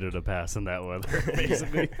completed a pass in that weather,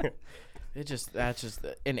 basically.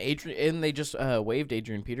 and Adrian, and they just waived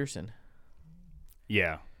Adrian Peterson.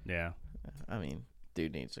 Yeah. I mean,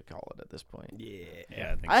 dude needs to call it at this point.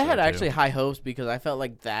 Yeah. think I so, had too. actually high hopes because I felt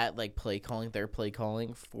like their play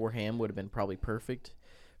calling for him would have been probably perfect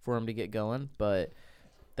for him to get going, but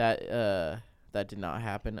that did not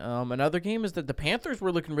happen. Another game is that the Panthers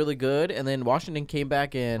were looking really good, and then Washington came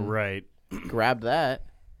back and Right. grabbed that.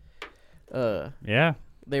 Yeah.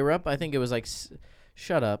 They were up. I think it was like,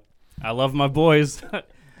 shut up. I love my boys.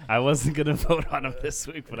 I wasn't going to vote on them this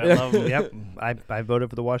week, but I love them. Yep. I voted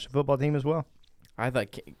for the Washington football team as well. I thought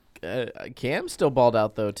Cam still balled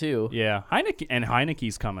out though too. Yeah.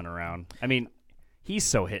 Heineke's coming around. I mean, he's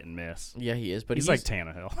so hit and miss. Yeah, he is, but He's like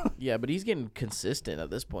Tannehill. yeah, but he's getting consistent at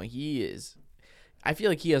this point. He is. I feel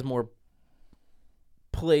like he has more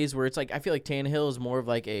plays where it's like I feel like Tannehill is more of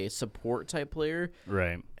like a support type player.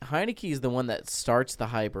 Right. Heineke is the one that starts the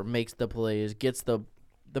hype or makes the plays, gets the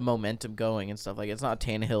momentum going and stuff. Like it's not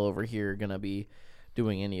Tannehill over here gonna be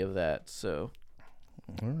doing any of that. So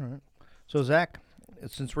All right. So, Zach,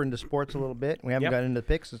 since we're into sports a little bit, we haven't Yep. gotten into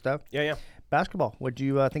picks and stuff. Yeah. Basketball. What did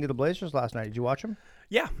you think of the Blazers last night? Did you watch them?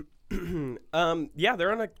 Yeah. Yeah,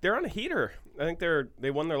 they're on a heater. I think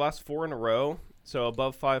they won their last 4 in a row, so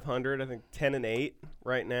above 500. I think 10-8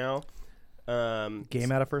 right now.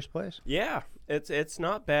 Game out of first place. Yeah, it's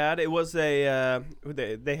not bad. It was a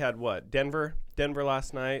they had what? Denver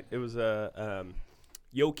last night. It was a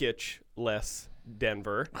Jokic-less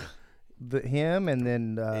Denver. Him and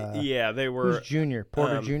then Yeah, they were who's Junior?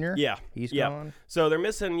 Porter Jr.? Yeah, He's yeah. gone. So they're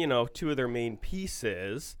missing, 2 of their main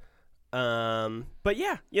pieces. But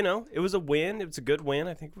yeah, it was a win. It was a good win.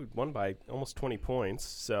 I think we won by almost 20 points.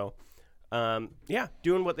 So, yeah,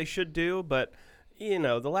 doing what they should do. But,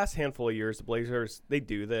 the last handful of years, the Blazers, they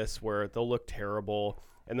do this where they'll look terrible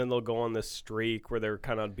and then they'll go on this streak where they're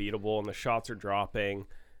kind of unbeatable and the shots are dropping.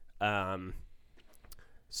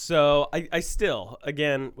 So I still,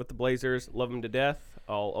 again, with the Blazers, love them to death.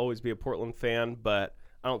 I'll always be a Portland fan, but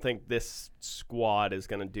I don't think this squad is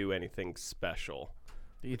going to do anything special.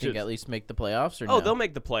 do you think at least make the playoffs or Oh, no? they'll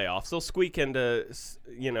make the playoffs. They'll squeak into,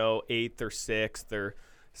 8th or 6th or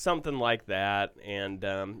something like that, and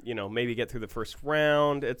maybe get through the first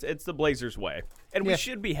round. It's the Blazers' way, and we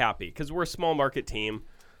should be happy because we're a small market team,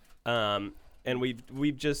 and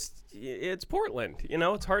we've just it's Portland.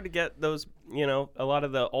 It's hard to get those a lot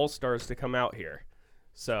of the all-stars to come out here.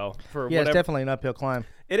 So for Yeah, whatever, it's definitely an uphill climb.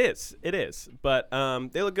 it is. But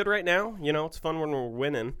they look good right now. It's fun when we're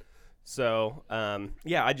winning. So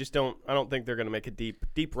yeah, I don't think they're going to make a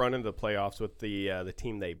deep run into the playoffs with the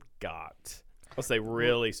team they've got. Unless they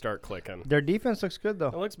really start clicking. Their defense looks good It though.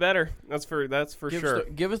 looks better. That's for sure.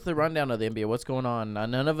 Give us the rundown of the NBA. What's going on?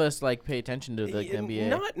 None of us pay attention to the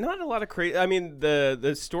NBA. Not a lot of crazy. I mean,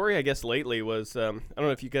 the story I guess lately was I don't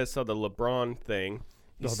know if you guys saw the LeBron thing.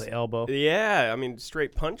 The elbow. Yeah, I mean,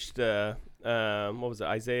 straight punched. What was it?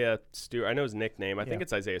 Isaiah Stewart. I know his nickname. I think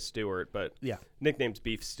it's Isaiah Stewart, but Yeah. nickname's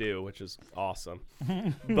Beef Stew, which is awesome.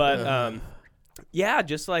 But yeah,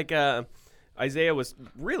 just like Isaiah was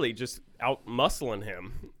really just out muscling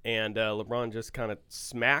him, and LeBron just kind of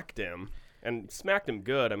smacked him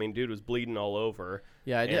good. I mean, dude was bleeding all over.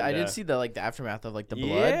 Yeah, I did. And, I did see the aftermath of the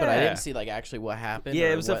blood, but I yeah. didn't see actually what happened. Yeah,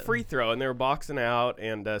 or it was a what- free throw, and they were boxing out,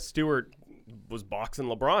 and Stewart was boxing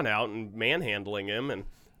LeBron out and manhandling him, and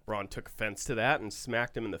LeBron took offense to that and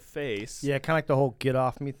smacked him in the face. Yeah, kind of like the whole "get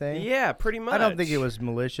off me" thing. Yeah, pretty much. I don't think it was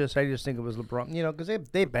malicious. I just think it was LeBron. Because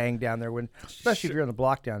they bang down there especially if you're on the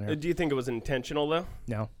block down there. Do you think it was intentional though?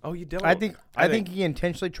 No. Oh, you don't. I think he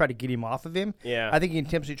intentionally tried to get him off of him. Yeah. I think he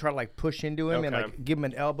intentionally tried to push into him and Okay. give him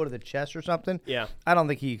an elbow to the chest or something. Yeah. I don't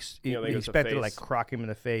think he You don't think it was the expected to face? crock him in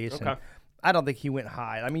the face. Okay. And I don't think he went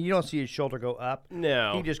high. I mean, you don't see his shoulder go up.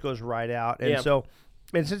 No. He just goes right out. And Yeah. so,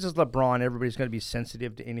 and since it's LeBron, everybody's going to be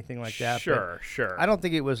sensitive to anything like that. but Sure. I don't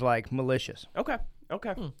think it was malicious. Okay.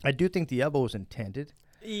 I do think the elbow was intended.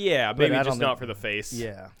 Yeah, maybe I just don't not think- for the face.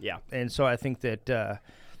 Yeah. Yeah. And so I think that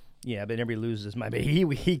Yeah, but everybody loses his mind. But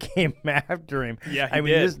he came after him. Yeah, he I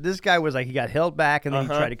mean, did. this guy was like, he got held back, and then he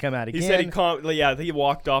tried to come out again. He said he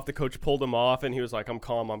walked off. The coach pulled him off, and he was like, I'm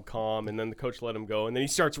calm. And then the coach let him go. And then he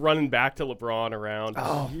starts running back to LeBron around.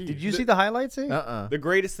 Oh, did you see the highlights? The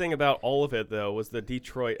greatest thing about all of it, though, was the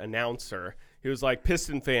Detroit announcer. He was like,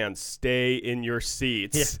 Piston fans, stay in your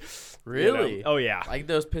seats. Really? You know? Oh, yeah. Like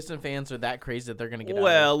those Piston fans are that crazy that they're gonna get out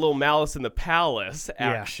Well, a of little Malice in the Palace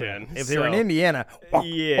action. If they were in Indiana, whole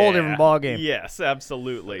yeah, different ball game. Yes,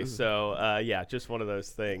 absolutely. So, yeah, just one of those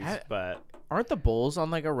things. But it. Aren't the Bulls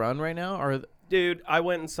on like a run right now? Or dude, I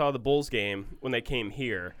went and saw the Bulls game when they came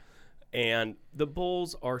here, and the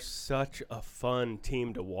Bulls are such a fun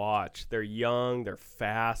team to watch. They're young, they're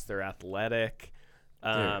fast, they're athletic.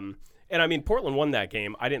 And I mean, Portland won that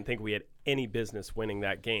game. I didn't think we had any business winning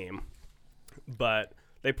that game, but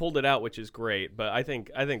they pulled it out, which is great. But I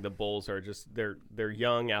think the Bulls are just they're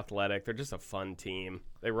young, athletic. They're just a fun team.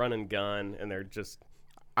 They run and gun, and they're just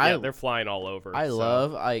they're flying all over. I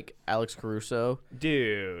love like Alex Caruso,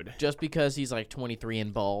 dude, just because he's like 23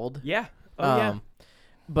 and bald. Yeah. Oh yeah.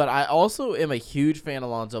 But I also am a huge fan of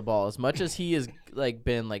Lonzo Ball. As much as he has like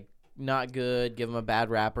been like not good, give him a bad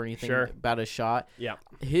rap or anything about his shot. Yeah.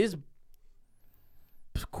 His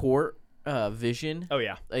court vision. Oh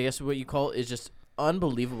yeah. I guess what you call it is just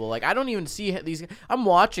unbelievable. Like I don't even see these. I'm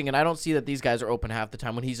watching and I don't see that these guys are open half the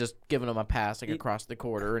time when he's just giving them a pass like across the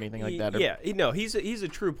court or anything like that. Yeah, he's a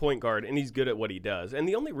true point guard and he's good at what he does. And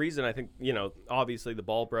the only reason I think obviously the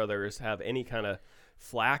Ball brothers have any kind of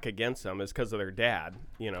flack against them is because of their dad.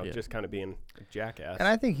 Just kind of being a jackass. And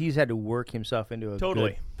I think he's had to work himself into a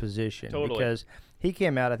good position because he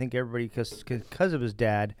came out. I think everybody because of his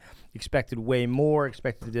dad expected way more,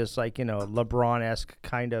 expected this like LeBron-esque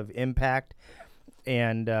kind of impact.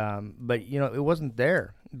 And but it wasn't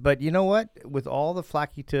there. But you know what? With all the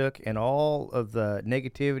flack he took and all of the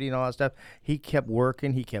negativity and all that stuff, he kept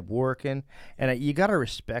working. And you got to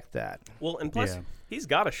respect that. Well, and plus he's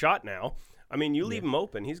got a shot now. I mean, you leave him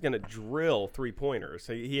open, he's going to drill 3-pointers.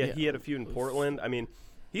 So he had a few in Portland. I mean,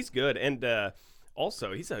 he's good. And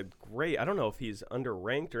also, he's a great – I don't know if he's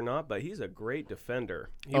underranked or not, but he's a great defender.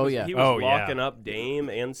 He was locking up Dame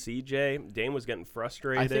and CJ. Dame was getting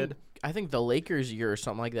frustrated. I think the Lakers year or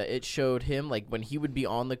something like that, it showed him like when he would be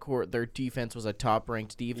on the court, their defense was a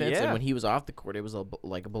top-ranked defense, and when he was off the court, it was a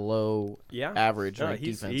below average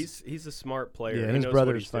defense. He's a smart player. Yeah, and his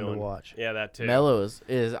brother is fun to watch. Yeah, that too. Melo's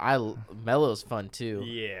fun too.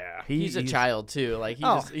 Yeah, he's a child too. Like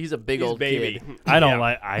he's a big old baby. kid. I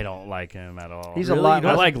don't like him at all. He's a lot.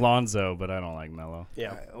 I like Lonzo, but I don't like Melo.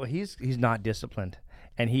 Yeah, well, he's not disciplined.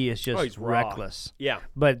 And he is just he's reckless. Yeah.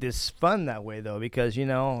 But it's fun that way, though, because,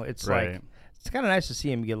 it's like, it's kind of nice to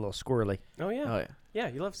see him get a little squirrely. Oh, yeah. Oh, yeah. Yeah,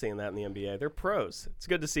 you love seeing that in the NBA. They're pros. It's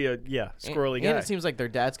good to see a squirrely guy. And it seems like their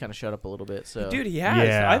dad's kind of shut up a little bit. So dude, he has.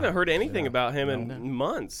 Yeah. I haven't heard anything about him in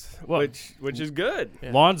months, which is good.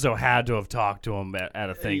 Yeah. Lonzo had to have talked to him at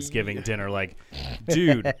a Thanksgiving dinner. Like,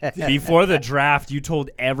 dude, before the draft, you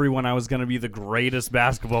told everyone I was going to be the greatest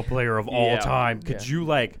basketball player of all time. Could you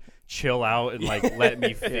chill out and let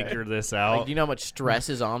me figure this out? Like, do you know how much stress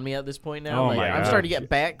is on me at this point now? Oh my I'm God. starting to get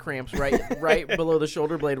back cramps right below the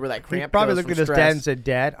shoulder blade where that cramp He probably goes looked from at his stress. dad and said,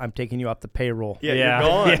 "Dad, I'm taking you off the payroll." Yeah, you're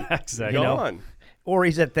gone. Yeah, exactly. Gone. Or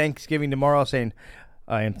he's at Thanksgiving tomorrow saying,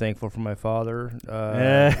 "I am thankful for my father."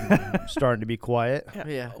 Starting to be quiet.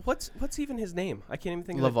 Yeah. What's even his name? I can't even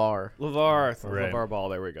think of LeVar. it. LeVar. Right. LeVar Ball.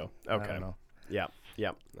 There we go. Okay. I don't know. Yeah.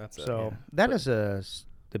 That's it. So that is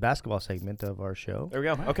the basketball segment of our show. There we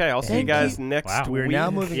go. Okay, I'll see you guys next week. We're now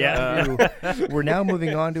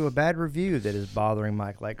moving on to a bad review that is bothering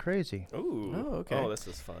Mike like crazy. Ooh. Oh, okay. Oh, this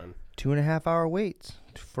is fun. 2.5 hour waits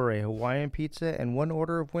for a Hawaiian pizza and 1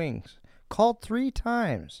 order of wings. Called 3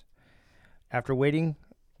 times. After waiting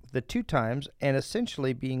the 2 times and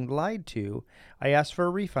essentially being lied to, I asked for a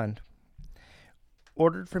refund.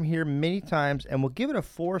 Ordered from here many times and will give it a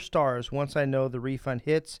 4 stars once I know the refund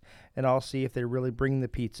hits, and I'll see if they really bring the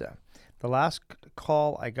pizza. The last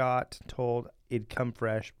call I got told it'd come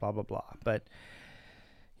fresh, blah, blah, blah. But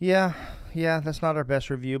yeah, that's not our best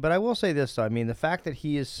review. But I will say this, though. I mean, the fact that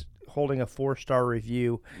he is holding a 4-star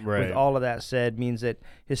review with all of that said means that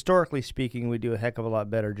historically speaking, we do a heck of a lot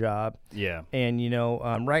better job. Yeah. And,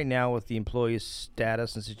 right now with the employee's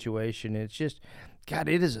status and situation, it's just, God,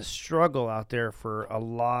 it is a struggle out there for a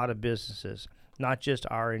lot of businesses, not just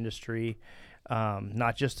our industry,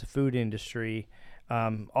 not just the food industry.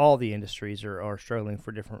 All the industries are struggling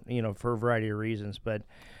for different, for a variety of reasons. But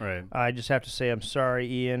I just have to say I'm sorry,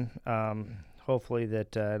 Ian. Hopefully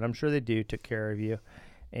that, and I'm sure they do, took care of you.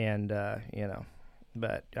 And,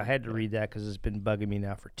 But I had to read that because it's been bugging me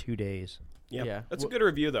now for 2 days. Yeah. That's a good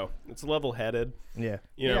review, though. It's level-headed. Yeah.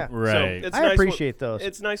 You know? Yeah. Right. So it's I nice appreciate those.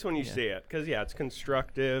 It's nice when you see it because, it's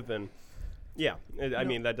constructive and, I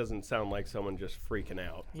mean, that doesn't sound like someone just freaking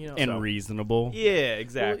out. You know, And reasonable. Yeah,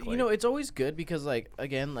 exactly. Well, you know, it's always good because, like,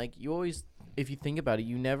 again, like, you always, if you think about it,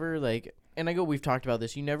 you never, like, and I go, we've talked about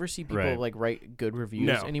this, you never see people, Right. like, write good reviews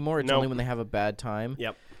No. anymore. It's Nope. only when they have a bad time.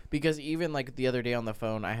 Yep. Because even, like, the other day on the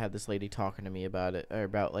phone, I had this lady talking to me about it, or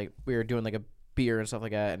about, like, we were doing, like, a beer and stuff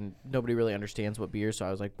like that, and nobody really understands what beer, so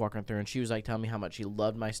I was, like, walking through, and she was, like, telling me how much she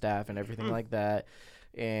loved my staff and everything like that.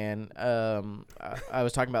 And I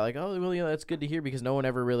was talking about, like, oh, well, that's good to hear because no one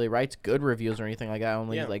ever really writes good reviews or anything like that.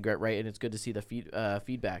 Only like right, and it's good to see the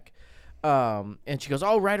feedback. And she goes,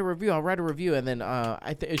 "I'll write a review. I'll write a review." And then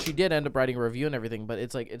she did end up writing a review and everything. But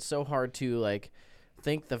it's like it's so hard to like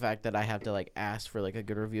think the fact that I have to like ask for like a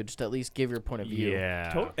good review, just to at least give your point of view.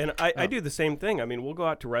 Yeah. And I do the same thing. I mean, we'll go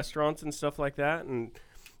out to restaurants and stuff like that, and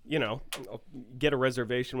I'll get a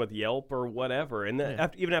reservation with Yelp or whatever. And then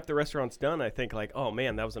even after the restaurant's done, I think like, oh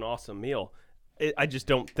man, that was an awesome meal. I just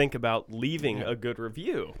don't think about leaving a good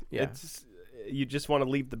review. Yeah. You just want to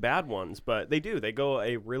leave the bad ones, but they do. They go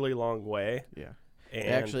a really long way. Yeah. And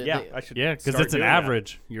Actually, I should. Yeah, because start it's an doing that.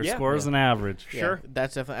 average. Your Yeah. score is an average. Yeah, Sure.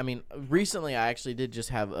 that's definitely. I mean, recently I actually did just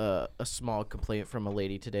have a small complaint from a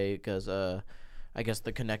lady today because I guess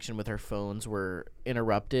the connection with her phones were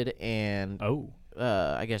interrupted and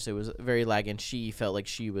I guess it was very lag, and she felt like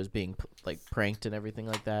she was being like pranked and everything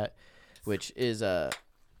like that, which is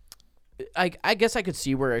I guess I could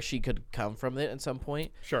see where she could come from it at some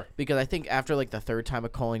point. Sure. Because I think after like the third time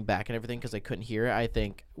of calling back and everything, because I couldn't hear it, I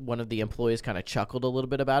think one of the employees kind of chuckled a little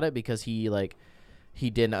bit about it because he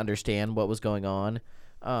didn't understand what was going on,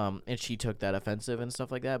 and she took that offensive and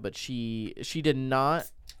stuff like that. But she did not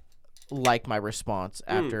like my response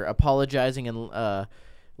after apologizing and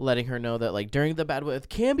letting her know that like during the bad weather,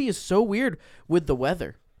 Canby is so weird with the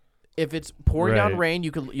weather. If it's pouring down Right. rain,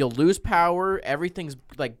 you'll lose power. Everything's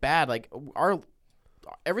like bad. Like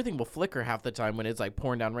everything will flicker half the time when it's like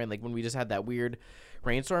pouring down rain. Like when we just had that weird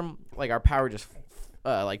rainstorm, like our power just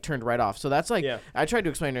like turned right off. So that's like I tried to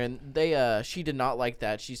explain to her, and she did not like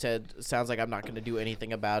that. She said, "Sounds like I'm not going to do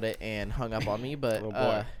anything about it," and hung up on me. But Oh,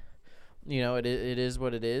 boy. it is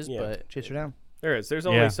what it is. Yeah. But Chase her down. There's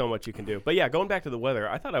only so much you can do. But yeah, going back to the weather,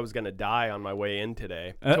 I thought I was going to die on my way in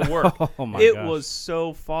today to work. Oh my It gosh. was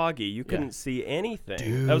so foggy. You couldn't see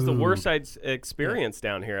anything. That was the worst I'd experienced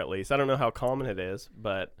down here, at least. I don't know how common it is,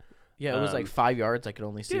 but yeah, it was like 5 yards. I could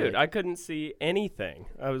only see. dude, it. I couldn't see anything.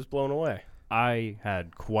 I was blown away. I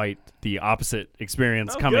had quite the opposite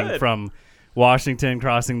experience Oh, coming good. from Washington,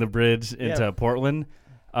 crossing the bridge into Yeah. Portland.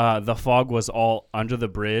 The fog was all under the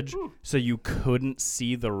bridge, so you couldn't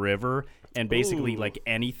see the river and basically like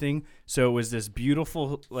anything. So it was this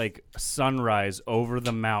beautiful like sunrise over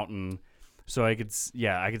the mountain. So I could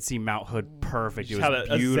see Mount Hood perfect. It Just was had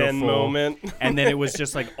a beautiful Zen moment. and then it was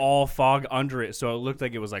just like all fog under it, so it looked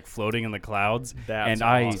like it was like floating in the clouds. That's and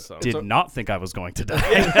I awesome. did not think I was going to die.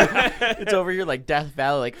 It's over here like Death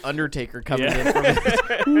Valley, like Undertaker coming in from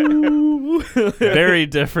it. Very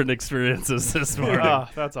different experiences this morning. Oh,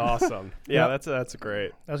 that's awesome. Yeah, Yep. that's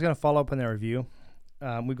great. I was going to follow up on that review.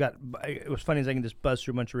 It was funny as I can just buzz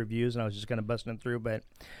through a bunch of reviews, and I was just kind of busting them through. But,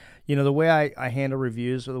 the way I handle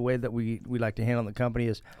reviews, or the way that we like to handle the company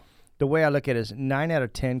is, the way I look at it is 9 out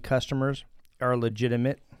of 10 customers are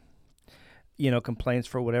legitimate, complaints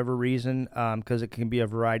for whatever reason, because it can be a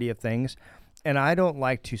variety of things. And I don't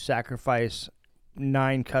like to sacrifice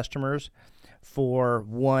 9 customers for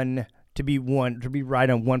to be right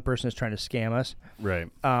on one person that's trying to scam us. Right.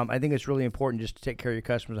 I think it's really important just to take care of your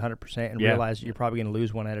customers 100% and Yeah. realize that you're probably going to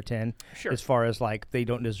lose 1 out of 10 Sure. as far as like they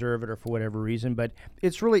don't deserve it or for whatever reason. But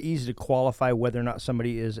it's really easy to qualify whether or not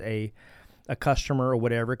somebody is a customer or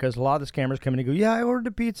whatever, because a lot of the scammers come in and go, yeah, I ordered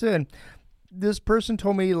a pizza and this person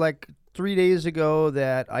told me like 3 days ago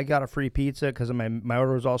that I got a free pizza because my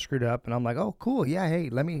order was all screwed up. And I'm like, oh, cool. Yeah, hey,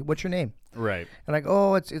 what's your name? Right. And like,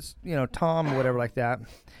 oh, it's Tom or whatever like that.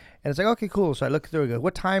 And it's like, okay, cool. So I look through and go,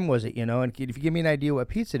 what time was it, And if you give me an idea what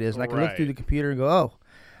pizza it is, and I can look through the computer and go,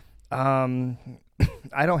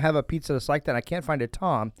 I don't have a pizza that's like that. I can't find a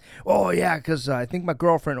Tom. Oh, yeah, because I think my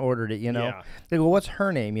girlfriend ordered it, Yeah. They go, what's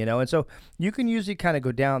her name, And so you can usually kind of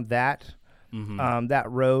go down that that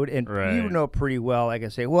road, and Right. you know pretty well. Like I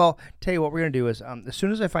say, well, tell you what we're going to do is as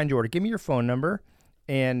soon as I find your order, give me your phone number.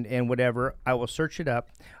 And whatever, I will search it up.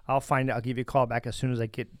 I'll find it. I'll give you a call back as soon as I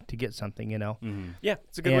get something, Yeah,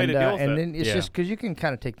 it's a good way to deal with and it. then it's just because you can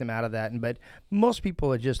kind of take them out of that. But most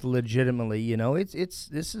people are just legitimately,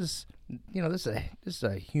 this is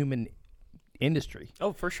a human industry.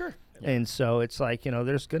 Oh, for sure. And so it's like,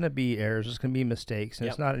 there's going to be errors, there's going to be mistakes, and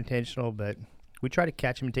it's not intentional, but we try to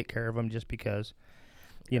catch them and take care of them just because,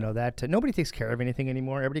 that nobody takes care of anything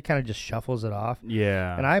anymore. Everybody kind of just shuffles it off.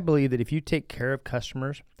 Yeah. And I believe that if you take care of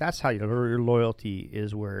customers, that's how your loyalty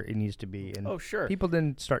is where it needs to be. And Oh, sure. people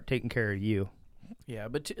then start taking care of you. Yeah,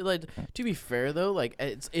 but to be fair though, like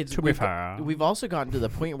it's To be fair. we've also gotten to the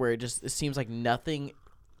point where it seems like nothing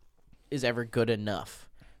is ever good enough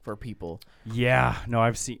for people. Yeah. No,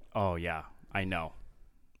 I've seen. Oh, yeah. I know.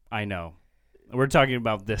 We're talking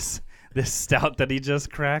about this stout that he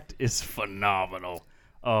just cracked is phenomenal.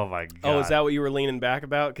 Oh, my God. Oh, is that what you were leaning back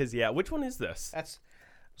about? Because, which one is this?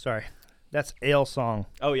 That's Ale Song.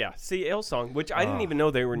 Oh, yeah. See, Ale Song, which I didn't even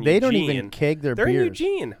know they were in They Eugene. don't even keg their They're beers. in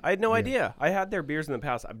Eugene. I had no idea. I had their beers in the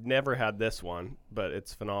past. I've never had this one, but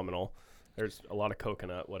it's phenomenal. There's a lot of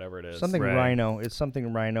coconut, whatever it is. Something Right. Rhino. It's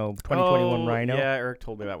something Rhino. 2021 Rhino. Yeah, Eric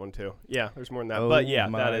told me that one too. Yeah, there's more than that. Oh, but yeah,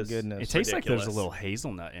 my that is goodness. It tastes like there's a ridiculous. little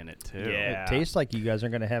hazelnut in it, too. Yeah. It tastes like you guys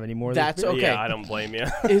aren't going to have any more of That's this beer. okay. Yeah, I don't blame you.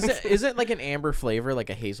 Is it like an amber flavor, like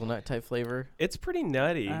a hazelnut type flavor? It's pretty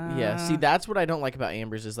nutty. Yeah. See, that's what I don't like about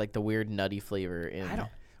ambers is like the weird nutty flavor in.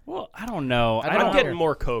 Well, I don't know. I I'm don't getting know.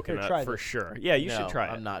 more coconut try for this. sure. Yeah, you No, should try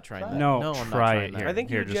it. I'm not trying that. No, I'm not try trying it that. here. I think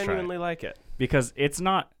you just try it. genuinely like it. Because it's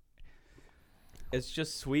not. It's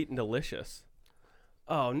just sweet and delicious.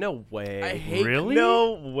 Oh, no way. I hate Really?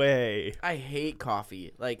 No way. I hate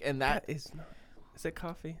coffee. Like, and that That is not. Is it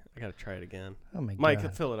coffee? I gotta try it again. Oh my Mike,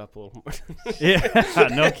 God. fill it up a little more. Yeah,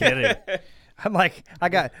 no kidding. I'm like, I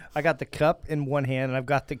got the cup in one hand, and I've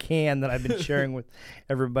got the can that I've been sharing with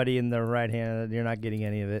everybody in the right hand. You're not getting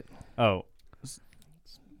any of it. Oh.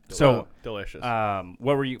 So, delicious.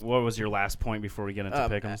 what was your last point before we get into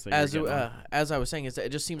pick'ems? that you were getting on? as I was saying, is that it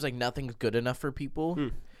just seems like nothing's good enough for people. Hmm.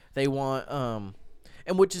 They want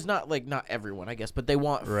and which is not everyone, I guess, but they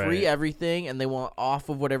want Right. free everything and they want off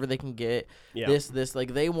of whatever they can get. Yeah. This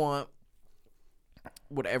like they want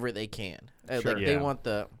whatever they can. Sure. Like they Yeah. want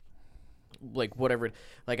the like whatever.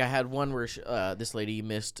 Like I had one where this lady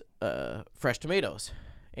missed fresh tomatoes,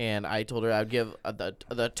 and I told her I'd give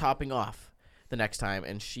the topping off the next time,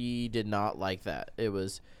 and she did not like that.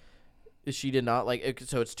 She did not like it.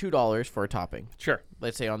 So it's $2 for a topping. Sure.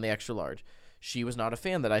 Let's say on the extra large. She was not a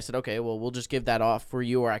fan that. I said, okay, well, we'll just give that off for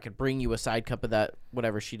you, or I could bring you a side cup of that,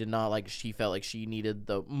 whatever. She did not like. She felt like she needed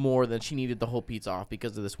the whole pizza off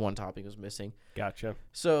because of this one topping was missing. Gotcha.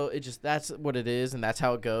 So it just, that's what it is, and that's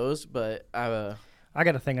how it goes. But I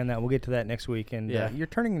got a thing on that. We'll get to that next week. And Yeah. you're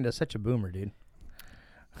turning into such a boomer, dude.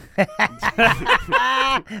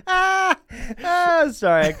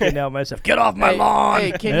 Sorry, I couldn't help myself. Get off my lawn.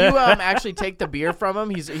 Hey, can you actually take the beer from him?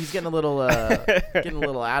 He's getting a little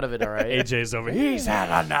out of it. All right. AJ's over here. He's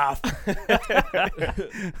had enough.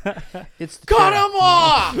 It's the Cut cherry. him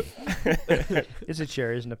off. It's a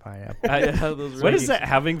cherry, isn't a pineapple. What is that?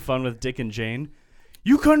 Having fun with Dick and Jane?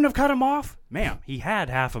 You couldn't have cut him off? Ma'am, he had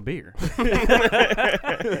half a beer. He's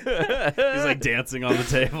like dancing on the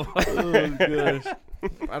table. Oh gosh.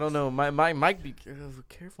 I don't know. Mike, be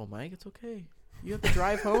careful, Mike. It's okay. You have to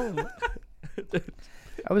drive home.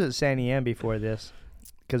 I was at San Ian before this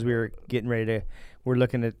because we were getting ready to. We're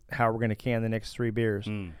looking at how we're going to can the next 3 beers,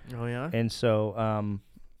 Oh yeah. and so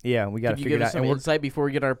yeah, we got to Can you figure give it us out. some And we're insight before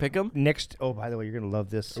we get our pick'em? next. Oh, by the way, you're going to love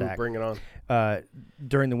this, Ooh, Zach. bring it on.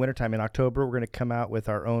 During the wintertime in October, we're going to come out with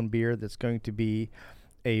our own beer that's going to be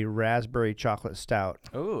a raspberry chocolate stout.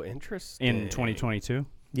 Oh, interesting. In 2022?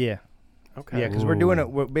 Yeah. Okay. Yeah, because we're doing it.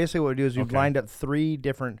 Basically, what we do is we've Okay. lined up 3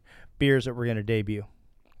 different beers that we're going to debut.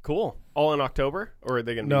 Cool. All in October, or are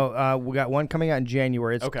they gonna be? No, we got one coming out in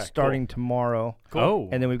January. It's Okay, starting tomorrow. Cool. Oh.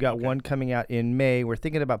 And then we've got one coming out in May. We're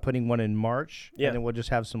thinking about putting one in March. Yeah. And then we'll just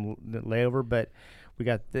have some layover. But we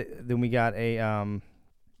got then we got a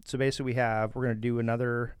so basically we're going to do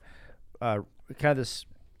another kind of this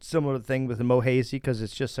similar thing with the Mo Hazy because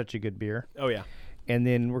it's just such a good beer. Oh yeah. And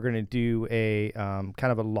then we're going to do a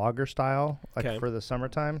kind of a lager style like Okay. for the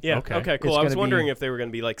summertime. Yeah. Okay. Okay. It's Cool. I was gonna wondering be- if they were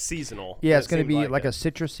gonna be like seasonal. Yeah, It it's going to seemed be like it. a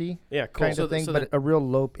citrusy Yeah. Cool. kind So of thing, so but a real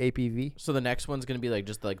low APV. So the next one's gonna be like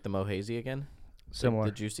just like the Mo Hazy again. Similar.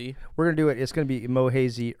 The juicy. We're going to do it. It's going to be Mo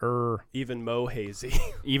Hazy Even Mo Hazy.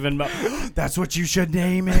 Even Mo. That's what you should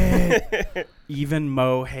name it. Even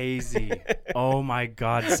Mo Hazy. Oh my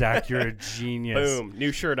God, Zach, you're a genius. Boom.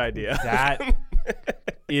 New shirt idea. That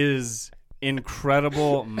is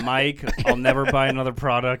incredible, Mike. I'll never buy another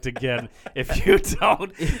product again if you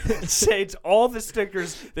don't change all the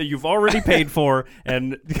stickers that you've already paid for.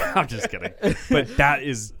 And I'm just kidding, but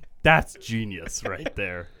that's genius right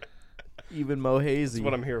there. Even Mo Hazy. That's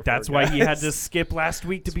what I'm here for. That's why he had to guys. skip last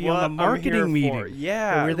week to That's be on the what I'm marketing here meeting. for.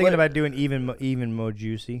 Yeah. we were thinking about doing even Mo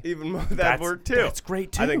Juicy. even that worked too. That's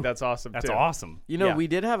great too. I think that's awesome That's too. awesome. You know, Yeah. we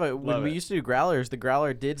did have when Love we it. used to do growlers. The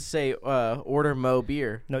growler did say, "Order Mo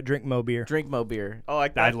beer, No, drink Mo beer. drink Mo beer." I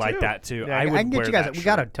like that I like too. that too. Yeah, I would can get wear you guys. that We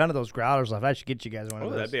got a shirt. ton of those growlers left. I should get you guys one Oh,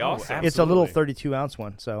 of those. that'd be awesome. It's a little Absolutely. 32-ounce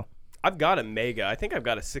one. So I've got a mega. I think I've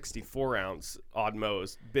got a 64-ounce Odd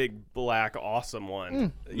Mo's, big black awesome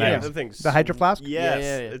one. Yeah, Nice. the thing's The Hydro Flask? Yes,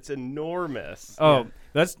 Yeah. it's enormous. Oh,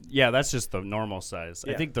 that's just the normal size.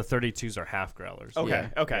 I Yeah. think the 32s are half growlers. Okay,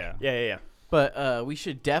 okay, yeah. But we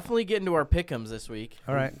should definitely get into our pick'ems this week,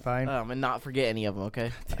 all right, fine. and not forget any of them.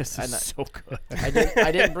 Okay. This I is know- so good.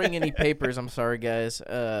 I didn't bring any papers. I'm sorry, guys.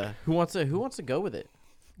 Who wants to go with it?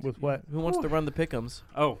 With what? Who wants to run the pick'ems?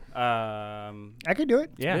 Oh, I could do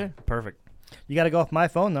it. yeah, perfect. You got to go off my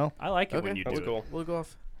phone though. I like it Okay. when you That was do cool. it. We'll go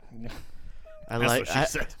off. I That's like what she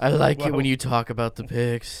said. I like it Whoa. when you talk about the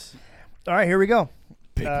picks. All right, here we go.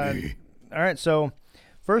 All right, so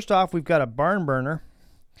first off, we've got a barn burner.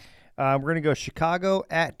 We're gonna go Chicago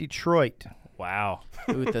at Detroit. Wow.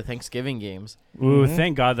 Ooh, the Thanksgiving games. Ooh,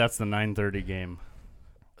 thank God that's the 9:30 game.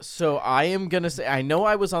 So I am gonna say I know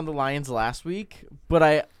I was on the Lions last week,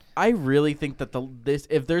 but I really think that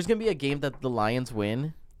if there's gonna be a game that the Lions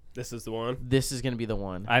win, This is the one. this is gonna be the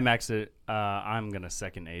one. I'm gonna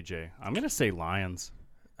second AJ. I'm gonna say Lions.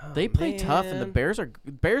 They play tough, and the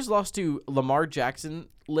Bears lost to Lamar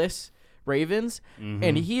Jackson-less Ravens,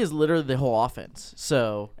 and he is literally the whole offense.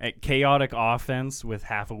 So A chaotic offense with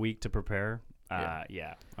half a week to prepare.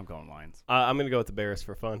 Yeah, I'm going Lions. I'm gonna go with the Bears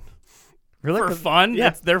for fun. Really? For fun, Yeah.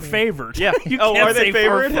 that's their favorite. Yeah. You Oh, can't are they say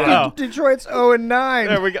for favored? fun. Oh. Detroit's 0-9.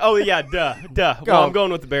 There we go. Oh yeah, duh. Well, I'm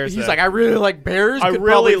going with the Bears. he's then. like, I really like Bears. I could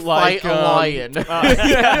really probably like fight a lion.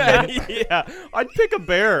 yeah, I'd pick a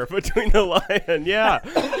bear between the lion. Yeah, I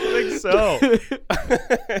think so.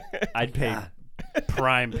 I'd pay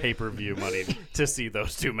prime pay-per-view money to see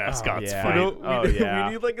those two mascots yeah. fight. You know- Oh, yeah.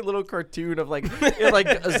 We need like a little cartoon of like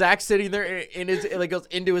Zach sitting there in his it like goes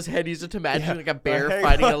into his head. He's just imagining like a bear hang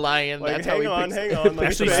fighting on. a lion. Like, That's how he hang picks on. Let me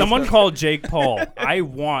Actually, think. someone called Jake Paul. I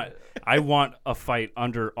want a fight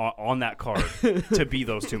on that card to be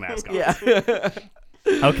those two mascots. Yeah,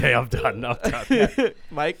 Okay, I'm done.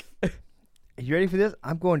 Mike. You ready for this?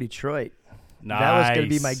 I'm going Detroit. Nice. That was going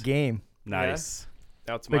to be my game. Nice.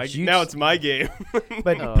 Now it's But my game.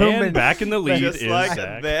 But Oh. Pullman, And back in the lead Just is like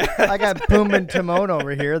Zach. that. I got Pullman Timon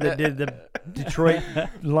over here that did the Detroit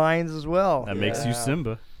Lions as well. That makes you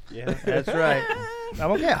Simba. Yeah. That's right.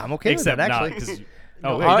 I'm okay. I'm okay Except with that, not actually. because.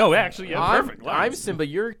 Oh wait, no, actually, yeah, I'm, perfect. I'm Lions. Simba.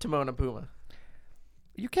 You're Timon and Puma.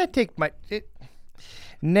 You can't take my...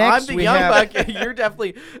 Next, I'm the we young have... buck. You're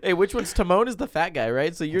definitely. Hey, which one's Timon? Is the fat guy,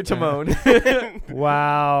 right? So you're Timon.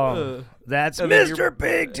 Wow. That's And then Mr.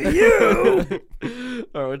 Big to you.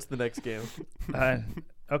 Or what's the next game?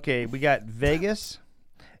 Okay, we got Vegas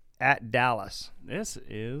at Dallas. This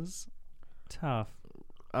is tough.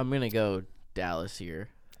 I'm gonna go Dallas here.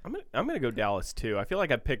 I'm gonna go Dallas too. I feel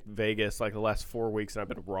like I picked Vegas like the last 4 weeks and I've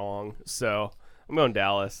been wrong. So I'm going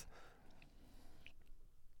Dallas.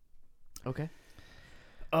 Okay.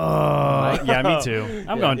 Yeah, me too.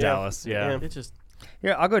 I'm going Yeah. Dallas. Yeah. It's just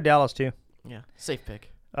Yeah, I'll go Dallas too. safe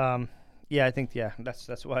pick. Yeah, I think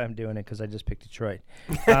that's why I'm doing it because I just picked Detroit.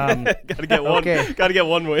 Gotta get one. Okay. Gotta get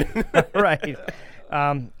one win. Right.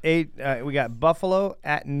 We got Buffalo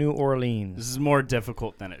at New Orleans. This is more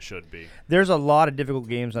difficult than it should be. There's a lot of difficult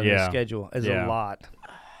games on the Yeah. schedule. There's Yeah. a lot.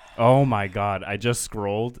 Oh my God! I just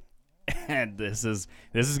scrolled, and this is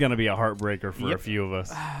going to be a heartbreaker for a few of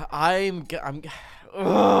us.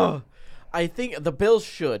 Ugh. I think the Bills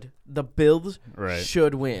should. The Bills Right.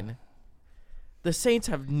 should win. The Saints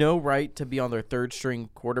have no right to be on their third string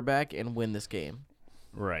quarterback and win this game.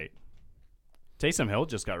 Right. Taysom Hill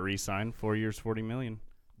just got re-signed, 4 years, $40 million.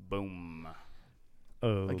 Boom.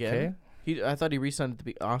 Okay. Again? I thought he re-signed at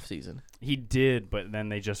the off season. He did, but then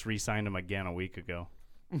they just re-signed him again a week ago.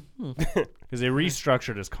 Because they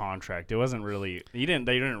restructured his contract. It wasn't really. They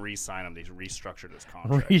didn't re-sign him. They restructured his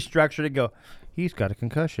contract. Restructured it. Go. He's got a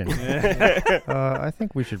concussion. I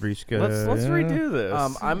think we should reschedule. Let's redo this.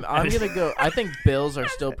 I'm gonna go. I think Bills are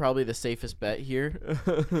still probably the safest bet here. I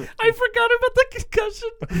forgot about the concussion.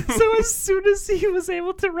 So as soon as he was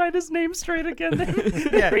able to write his name straight again,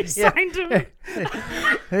 they re-signed him.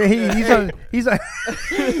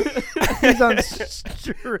 He's on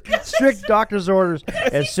strict doctor's orders.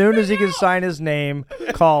 As soon as he can sign his name,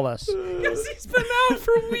 call us. Because he's been out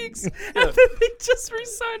for weeks, and then they just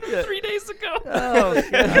re-signed him 3 days ago.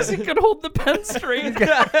 Because he could hold the pen straight.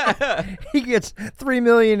 He gets $3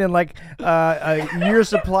 million in like a year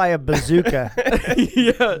supply of bazooka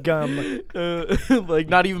yeah. gum. Like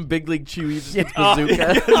not even Big League Chew. He just gets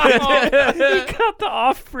bazooka. He got the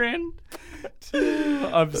off-brand.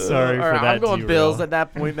 I'm sorry All for right, that. I'm going derail. Bills at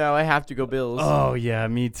that point now. I have to go Bills. Oh yeah,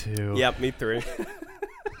 me too. Yep, me 3.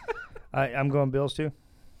 I'm going Bills too.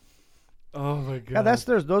 Oh my god. Yeah,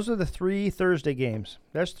 those are the 3 Thursday games.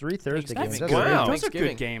 There's 3 Thursday games. That's Wow. great. Those are Thanksgiving.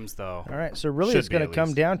 good games though. All right, so really Should it's be going to at come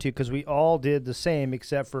least. down to, because we all did the same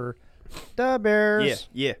except for the Bears.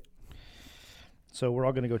 Yeah. So we're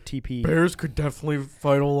all going to go TP. Bears could definitely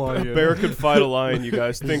fight a lion. Bear could fight a lion, you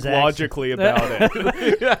guys. Think Zach. logically about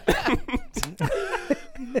it.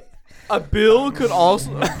 A Bill could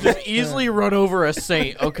also just easily run over a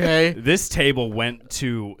Saint. Okay. This table went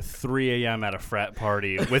to 3 a.m. at a frat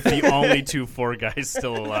party with the only 2 4 guys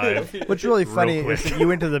still alive. What's really funny is that you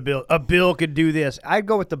went to the Bill. A Bill could do this. I'd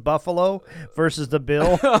go with the Buffalo versus the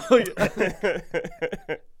Bill.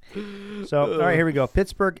 So, all right, here we go.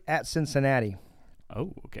 Pittsburgh at Cincinnati.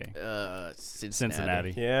 Oh, okay.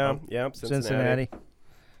 Cincinnati. Yeah, yep, Cincinnati.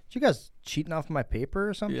 Did you guys cheating off my paper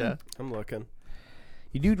or something? Yeah. I'm looking.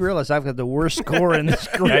 You do realize I've got the worst score in this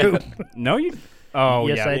group. No, you. Oh,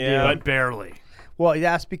 Yes, yeah, I do. but barely. Well,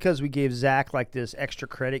 that's because we gave Zach like this extra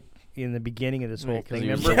credit in the beginning of this whole Right, 'cause thing.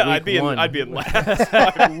 he was Remember? Yeah, week one. I'd be in last.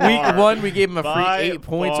 Week 1, we gave him a free By 8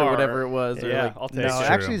 points or far. whatever it was. Or Yeah, like, I'll take No, it.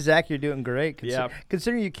 actually, Zach, you're doing great. Yeah.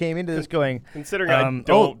 Considering you came into this going, Considering I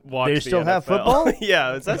don't watch they the still have NFL. football?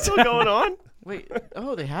 Yeah, is that still going on? wait.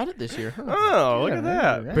 Oh, they had it this year. Huh? Oh, look at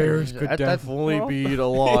that. Bears could definitely beat a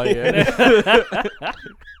lion.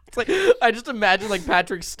 It's like I just imagine like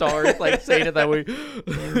Patrick Starr like saying it that way.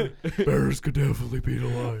 Bears could definitely beat a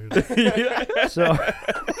lion. So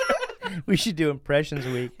we should do impressions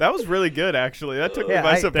week. That was really good, actually. That took me Yeah,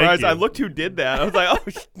 by surprise. you. I looked who did that. I was like,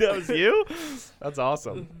 oh, that was you? That's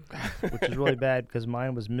awesome. Which is really bad because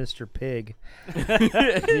mine was Mr. Pig.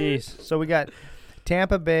 Jeez. So we got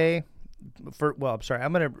Tampa Bay. I'm sorry.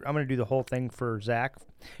 I'm gonna do the whole thing for Zach.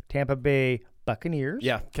 Tampa Bay Buccaneers.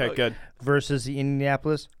 Yeah, okay, good. Versus the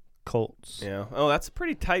Indianapolis Colts. Yeah. Oh, that's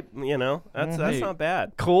pretty tight, That's Hey. not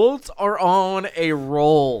bad. Colts are on a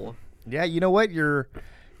roll. Yeah. You know what? Your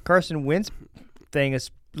Carson Wentz thing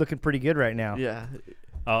is looking pretty good right now. Yeah.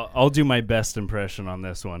 I'll do my best impression on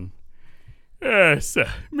this one. Yes,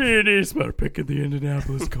 me and Isma are picking the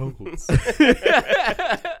Indianapolis Colts.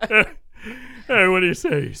 Hey, what do you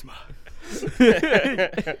say, Isma?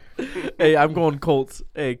 Hey, I'm going Colts.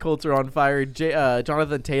 Hey, Colts are on fire.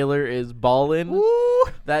 Jonathan Taylor is balling. Woo!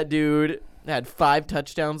 That dude had 5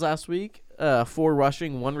 touchdowns last week, 4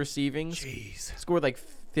 rushing, 1 receiving. Jeez. Scored like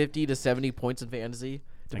 50 to 70 points in fantasy,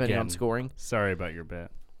 depending on Again. scoring. Sorry about your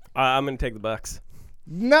bet. I'm going to take the Bucks.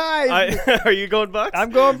 Nice. Are you going Bucks? I'm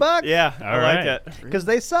going Bucks. Yeah, I All like right. it. Because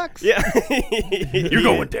they sucks. Yeah. You're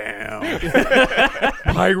going down.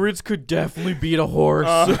 Pirates could definitely beat a horse.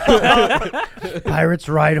 Pirates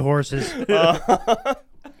ride horses.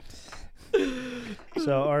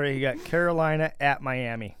 So, all right, you got Carolina at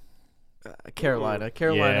Miami. Carolina.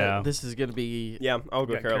 Yeah. This is going to be Yeah, I'll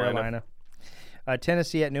go Got Carolina.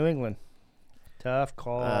 Tennessee at New England. Tough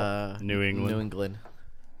call. New England. New England.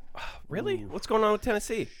 Really? What's going on with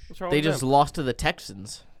Tennessee? What's wrong They with just them? lost to the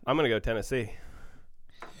Texans. I'm going to go Tennessee.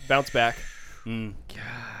 Bounce back. God,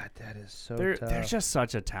 that is so They're tough. just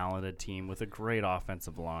such a talented team with a great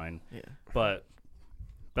offensive line. Yeah. But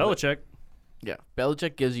Belichick. Yeah,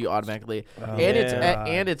 Belichick gives you automatically, and yeah.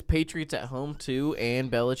 it's Patriots at home too,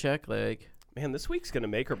 and Belichick like Man, this week's going to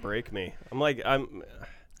make or break me. I'm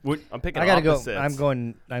picking I gotta go. opposites.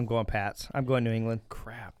 I'm going Pats. I'm going New England.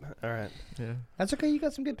 Crap. All right. That's okay. You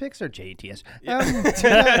got some good picks there, JTS.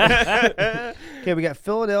 Okay, we got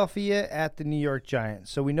Philadelphia at the New York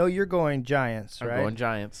Giants. So we know you're going Giants, I'm right? going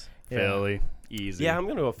Giants. Yeah. Philly. Easy. Yeah, I'm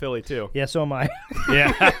going to go Philly, too. Yeah, so am I.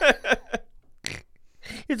 Yeah.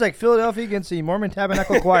 It's like Philadelphia against the Mormon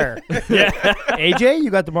Tabernacle Choir. Yeah. AJ, you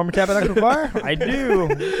got the Mormon Tabernacle Choir? I do.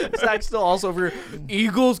 Zach's still also over.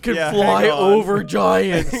 Eagles can Yeah, fly hang on. over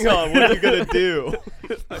Giants. Hang on, what are you going to do?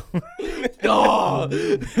 Oh.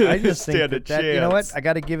 I just think Stand a that, you know what? chance. I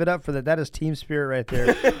got to give it up for that. That is team spirit right there.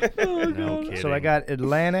 No kidding. So I got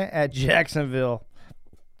Atlanta at Jacksonville.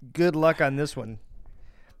 Good luck on this one.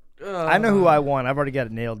 I know who I want. I've already got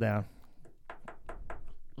it nailed down.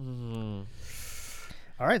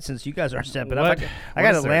 All right, since you guys are stepping up, What- I got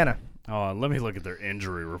what is their- Atlanta. Oh, let me look at their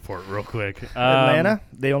injury report real quick. Atlanta,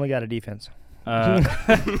 they only got a defense. And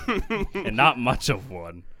not much of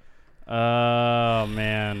one. Oh,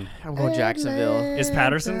 man. I'm going Jacksonville. Is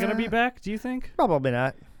Patterson going to be back, do you think? Probably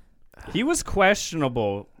not. He was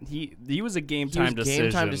questionable. He was a game He time was decision.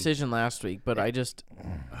 game time decision last week, but I just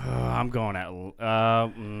I'm going at. I'm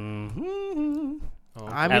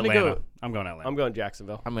gonna Atlanta. go. I'm going Atlanta. I'm going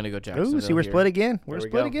Jacksonville. I'm gonna go Jacksonville. Ooh, see, we're here. split again. We're There we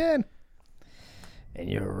split go. again. And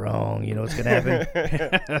you're wrong. You know what's gonna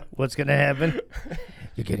happen? What's gonna happen?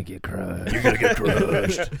 You're gonna get crushed. You're gonna get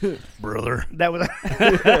crushed, brother. That was.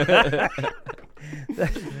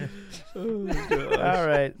 All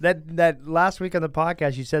right. That last week on the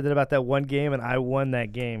podcast, you said that about that one game, and I won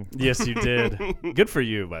that game. Yes, you did. Good for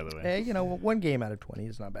you, by the way. Hey, you know, one game out of 20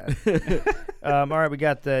 is not bad. All right, we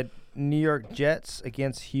got the New York Jets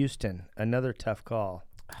against Houston. Another tough call.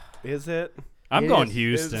 Is it? I'm It going is-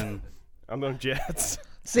 Houston. I'm going Jets.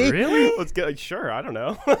 See? Really? Let's go. Sure, I don't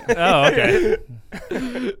know. Oh, okay.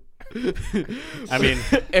 I mean,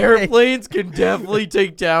 Airplanes can definitely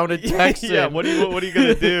take down a Texan. yeah. What are you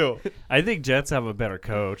gonna do? I think Jets have a better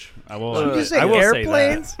coach. I will. Did you say I will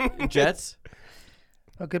airplanes? Say that. Jets.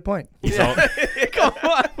 Oh, good point. He's all, Come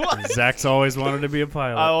on. What? Zach's always wanted to be a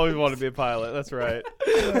pilot. I always wanted to be a pilot. That's right.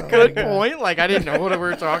 Good point. Like I didn't know what we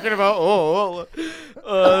were talking about.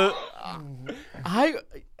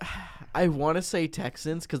 I want to say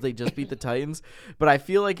Texans because they just beat the Titans, but I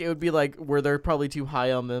feel like it would be like where they're probably too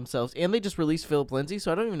high on themselves, and they just released Philip Lindsay,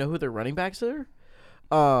 so I don't even know who their running backs are.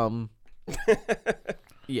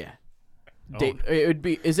 Yeah. It would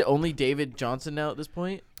be. Is it only David Johnson now at this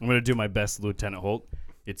point? I'm going to do my best, Lieutenant Holt.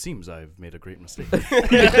 It seems I've made a great mistake. Yeah,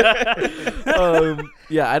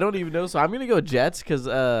 I don't even know. So I'm gonna go Jets because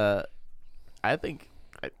I think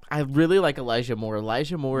I really like Elijah Moore.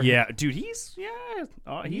 Elijah Moore. Yeah, dude, he's showing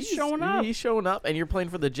up. He's showing up, and you're playing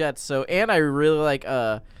for the Jets. So, and I really like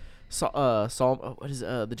what is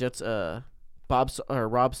the Jets? Rob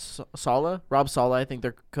Saleh. Rob Saleh, I think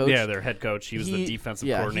their coach. Yeah, their head coach. He was the defensive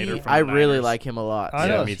coordinator. I From the really Niners. like him a lot. I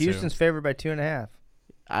Yeah, know. me too. Houston's favored by 2.5.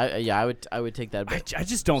 I would take that bet. I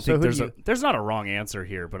just don't So think who do there's not a wrong answer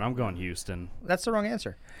here, but I'm going Houston. That's the wrong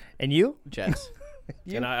answer. And you? Jets.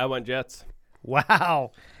 And I went Jets.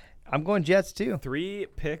 Wow. I'm going Jets too. 3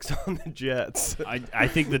 picks on the Jets. I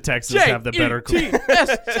think the Texans have the better.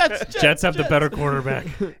 Jets have the better quarterback.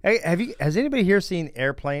 Hey, has anybody here seen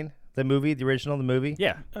Airplane, the movie, the movie?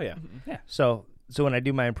 Yeah. Oh yeah, So when I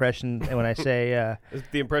do my impression and when I say,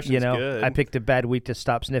 the impression's good. I picked a bad week to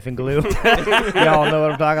stop sniffing glue. Y'all know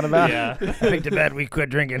what I'm talking about? Yeah. I picked a bad week to quit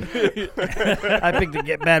drinking. I picked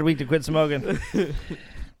a bad week to quit smoking.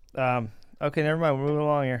 Okay, never mind. We're moving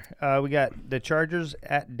along here. We got the Chargers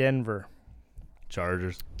at Denver.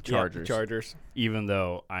 Chargers. Yeah, Chargers. Even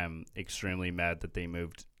though I'm extremely mad that they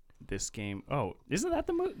moved this game. Oh, isn't that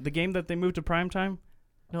the game that they moved to primetime?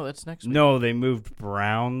 No, that's next week. No, they moved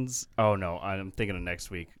Browns. Oh no, I'm thinking of next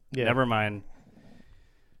week. Yeah. Never mind.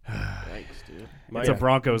 Yikes, dude. It's a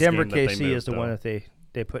Broncos Denver game that KC they moved, is the though. one that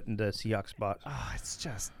they put in the Seahawks spot. Oh, it's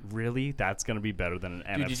just really that's going to be better than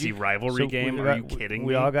an Dude, did NFC you- rivalry So game. we Are got- you kidding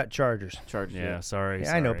We me? all got Chargers. Chargers. yeah, sorry.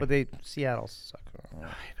 Yeah, I know, sorry. but Seattle suck.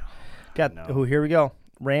 Got know. who? Here we go.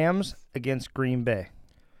 Rams against Green Bay.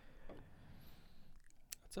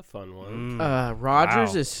 That's a fun one.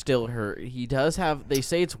 Rodgers Wow. is still hurt. He does have. They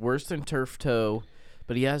say it's worse than turf toe,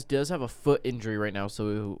 but he does have a foot injury right now.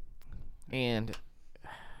 So, and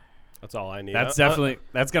That's all I need. That's definitely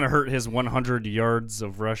that's going to hurt his 100 yards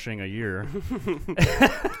of rushing a year.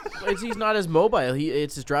 he's not as mobile.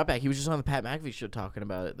 It's his drop back. He was just on the Pat McAfee show talking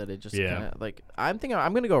about it. That it just Yeah. kinda, like I'm thinking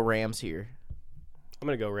I'm gonna go Rams here. I'm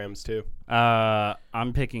gonna go Rams too.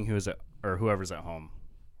 I'm picking whoever's at home.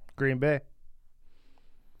 Green Bay.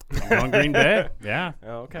 I'm going Green Bay. Yeah.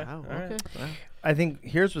 Oh, okay. Wow, All right. okay. Wow. I think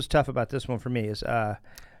here's what's tough about this one for me is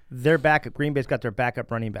their backup. Green Bay's got their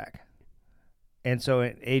backup running back, and so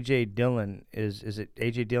AJ Dillon is it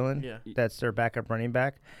AJ Dillon? Yeah. That's their backup running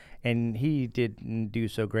back, and he didn't do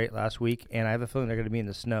so great last week. And I have a feeling they're going to be in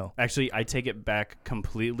the snow. Actually, I take it back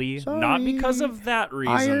completely. Sorry. Not because of that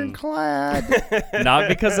reason. Ironclad. Not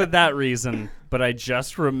because of that reason, but I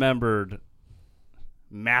just remembered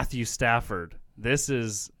Matthew Stafford. This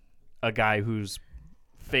is a guy who's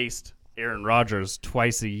faced Aaron Rodgers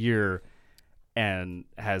twice a year and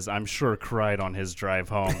has, I'm sure, cried on his drive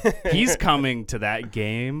home. He's coming to that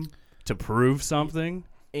game to prove something.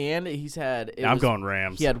 And he's had. I'm going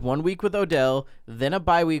Rams. He had 1 week with Odell, then a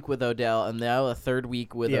bye week with Odell, and now a third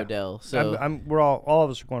week with Yeah. Odell. So we're all of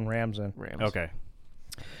us are going Rams in. Rams. Okay.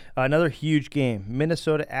 Another huge game: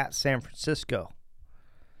 Minnesota at San Francisco.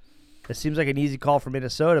 It seems like an easy call for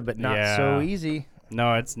Minnesota, but not Yeah. so easy.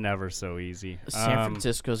 No, it's never so easy. San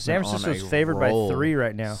Francisco's San been on Francisco's a favored roll. by 3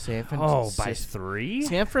 right now. San Oh, Francisco. by 3?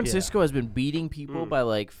 San Francisco has been beating people by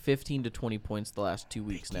like 15 to 20 points the last 2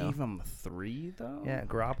 weeks now. Gave him 3, though? Yeah,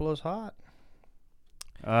 Garoppolo's hot.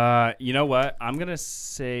 You know what? I'm going to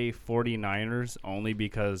say 49ers only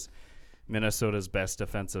because Minnesota's best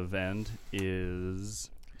defensive end is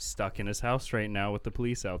stuck in his house right now with the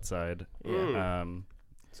police outside.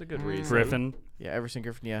 It's a good reason. Griffin. Yeah, Everson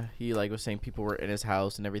Griffin. Yeah, he like was saying people were in his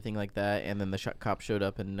house and everything like that, and then the cop showed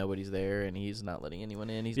up and nobody's there, and he's not letting anyone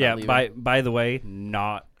in. He's not leaving. By the way,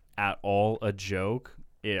 not at all a joke.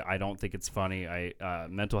 I don't think it's funny.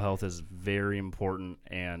 Mental health is very important,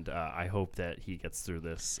 and I hope that he gets through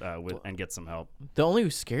this and gets some help. The only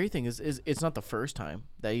scary thing is it's not the first time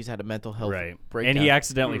that he's had a mental health breakdown. And he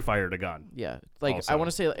accidentally fired a gun. Yeah, like also. I want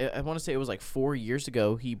to say it was like 4 years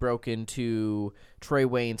ago. He broke into Troy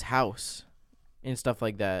Wayne's house and stuff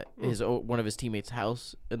like that. One of his teammates'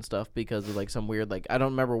 house and stuff because of like some weird I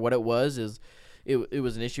don't remember what it was. It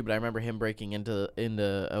was an issue, but I remember him breaking into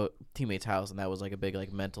a teammate's house, and that was like a big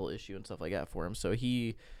like mental issue and stuff like that for him. So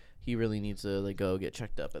he really needs to like go get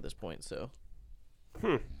checked up at this point. So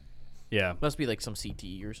Yeah, must be like some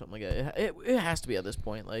CT or something like that. It has to be at this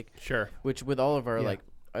point, like Sure. which with all of our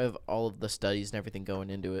all of the studies and everything going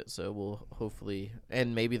into it. So we'll hopefully,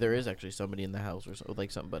 and maybe there is actually somebody in the house or like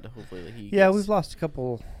something, but hopefully he. Yeah, gets, we've lost a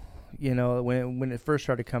couple. You know, when it first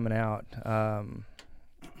started coming out.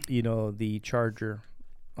 You know, the Charger.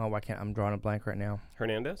 Oh, I'm drawing a blank right now.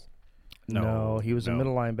 Hernandez? No, he was a no.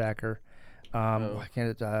 middle linebacker. Why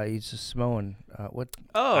can't it? He's just Samoan. What?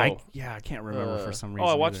 Oh. I can't remember for some reason.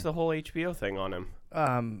 I watched either. the whole HBO thing on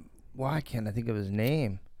him. Why can't I think of his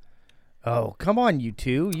name? Oh, come on, you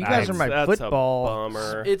two! You guys are my That's football. a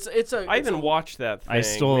bummer. I I even watched that thing. I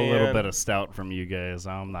stole a little man. bit of stout from you guys.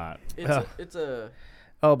 I'm not. It's a.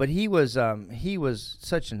 Oh, but he was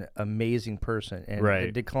such an amazing person, and the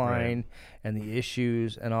Right, decline and the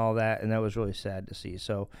issues and all that, and that was really sad to see.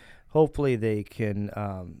 So, hopefully they can,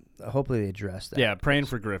 hopefully they address that. Yeah, praying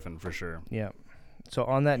for Griffin for sure. Yeah. So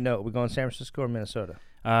on that note, we're going San Francisco or Minnesota?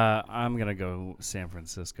 I'm gonna go San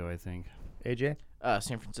Francisco. I think. AJ?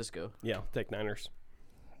 San Francisco. Yeah, take Niners.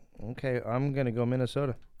 Okay, I'm gonna go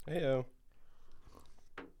Minnesota. Heyo.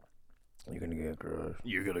 You're gonna get crushed.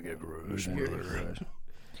 You're gonna get crushed.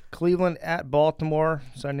 Cleveland at Baltimore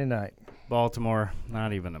Sunday night. Baltimore. I'm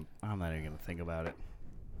not even gonna think about it.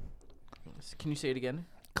 Can you say it again?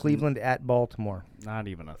 Cleveland at Baltimore. Not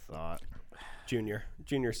even a thought. Junior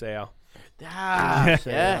Seau.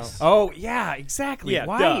 Yes. Oh yeah, exactly. Yeah,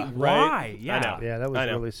 Why? duh, Why? right? Yeah. I know. Yeah, that was I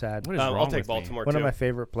know. really sad. What is wrong I'll take with me? Baltimore One too. of my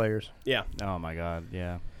favorite players. Yeah. Oh my God.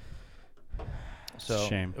 Yeah. So,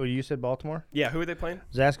 Shame. Oh, you said Baltimore? Yeah, who are they playing?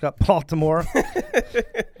 Zach's got Baltimore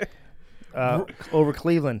over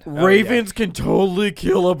Cleveland. Ravens can totally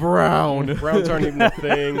kill a Brown. Browns aren't even a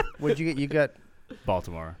thing. What'd you get? You got,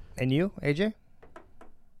 Baltimore. and you, AJ?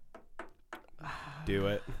 Do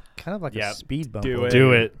it. Kind of like Yeah, a speed bump. do it.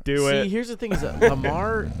 Do it. Do See, it. here's the thing: is that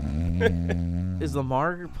Lamar is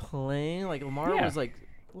Lamar playing? Like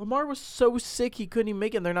Lamar was so sick he couldn't even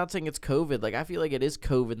make it. And they're not saying it's COVID. Like I feel like it is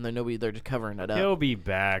COVID, and they're just covering it up. He'll be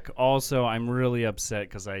back. Also, I'm really upset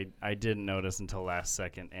because I didn't notice until last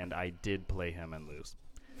second, and I did play him and lose.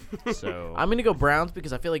 So I'm gonna go Browns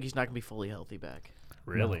because I feel like he's not gonna be fully healthy back.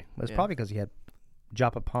 really, It's Yeah. probably because he had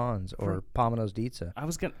Japa Pons or Pomino's Pizza. I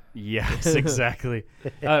was gonna. Yes, exactly.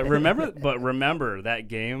 Remember that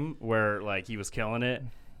game where like he was killing it,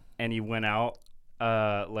 and he went out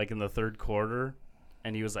like in the third quarter.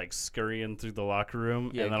 And he was like scurrying through the locker room,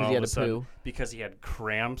 Yeah, and then 'cause all he of had a to sudden, poo. because he had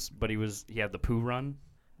cramps, but he had the poo run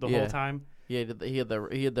the Yeah. whole time, He had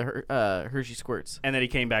the Hershey squirts. and then he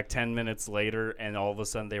came back 10 minutes later, and all of a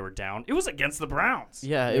sudden they were down. It was against the Browns.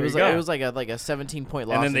 Yeah, There it was you go. like a 17-point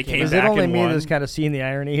loss. And then they came Is back it only and me won. that's kind of seeing the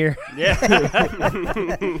irony here? Yeah,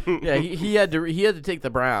 Yeah, he had to take the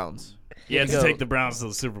Browns. he had to go. take the Browns to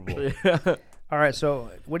the Super Bowl. All right, so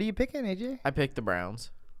what are you picking, AJ? I picked the Browns.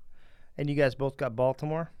 And you guys both got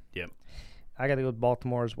Baltimore? Yep. I got to go with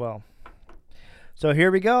Baltimore as well. So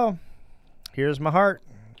here we go. Here's my heart.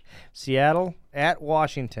 Seattle at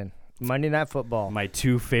Washington. Monday Night Football. My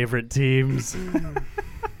two favorite teams.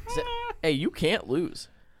 Hey, you can't lose.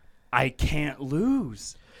 I can't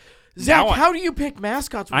lose. Zach, Now how do you pick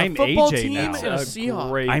mascots with I'm a football AJ team now. and a Seahawk?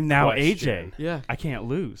 Great I'm now question. AJ. Yeah. I can't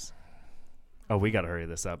lose. Oh, we got to hurry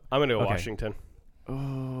this up. I'm going to go Okay. Washington.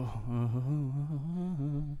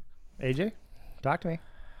 AJ, talk to me.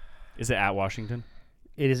 Is it at Washington?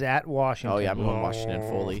 It is at Washington. Oh, yeah, I'm going Washington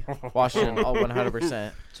fully. Washington, all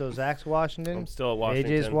 100%. So Zach's Washington. I'm still at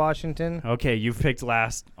Washington. AJ's Washington. Okay, you picked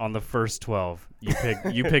last on the first 12. You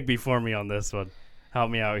picked before me on this one. Help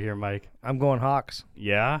me out here, Mike. I'm going Hawks.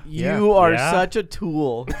 Yeah? You are Yeah? such a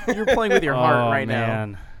tool. You're playing with your heart right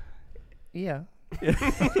man. Yeah.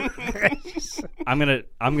 I'm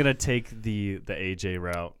gonna take the AJ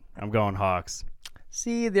route. I'm going Hawks.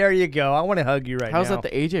 See, there you go. I want to hug you right How's now. that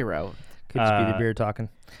the AJ route? Could just be the beer talking.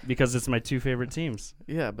 Because it's my 2 favorite teams.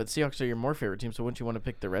 Yeah, but Seahawks are your more favorite team, so wouldn't you want to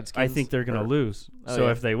pick the Redskins? I think they're going to Or- lose. Oh, So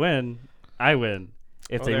yeah. if they win, I win.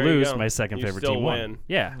 If Oh, they there you lose, go. my second You favorite still team win. won.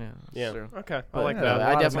 Yeah. Yeah, Yeah. that's true. Okay. I Oh, like yeah, that. a lot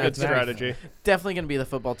I of That's a good mathematics. strategy. Definitely going to be the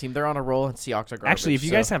football team. They're on a roll, and Seahawks are garbage. Actually, if you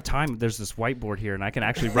so- guys have time, there's this whiteboard here, and I can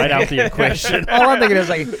actually write out the equation. All I'm thinking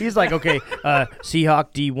is he's like, okay,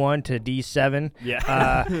 Seahawk D1 to D7.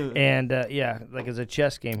 Yeah. Yeah, like it's a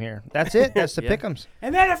chess game here. That's it. That's the Yeah. pick'ems.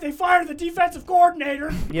 And then if they fire the defensive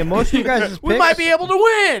coordinator. Yeah, most of you guys' picks. we might be able to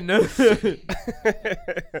win.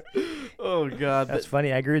 Oh God, That's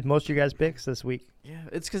funny. I agree with most of you guys' picks this week. yeah,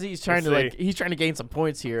 it's because he's trying to Let's he's trying to gain some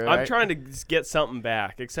points here. I'm right? trying to get something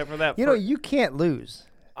back, except for that. You know, you can't lose.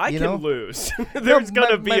 I you can know? lose. No, There's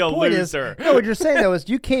gonna be my a point loser. No, what you're saying though is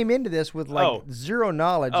you came into this with like Oh. zero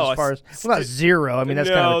knowledge Oh, as far as well, not zero. I mean that's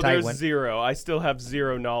no, kind of a tight there's one. zero. I still have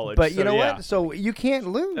zero knowledge. But you so know yeah. what? So you can't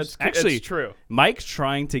lose. That's Actually, it's true. Mike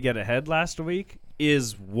trying to get ahead last week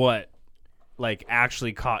is what, like,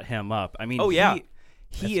 actually caught him up. I mean, Oh, yeah.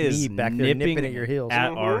 he That's is me back there nipping nipping at your heels.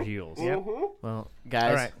 At our heels. Well, guys,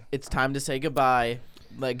 All right. it's time to say goodbye.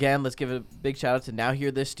 Again, let's give a big shout out to Now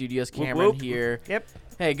Hear This Studios, Whoop, Cameron whoop. here. Yep.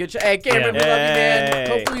 Hey, good Hey, Cameron, Yeah. we love you, man. Hey.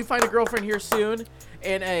 Hopefully you find a girlfriend here soon.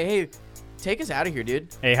 And hey, take us out of here, dude.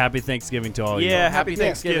 Hey, happy Thanksgiving to all you. Yeah, all. happy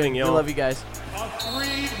Thanksgiving, We y'all. love you guys. A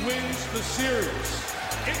 3 wins the series.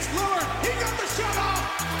 It's Lillard. He got the shot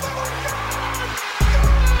off. Oh my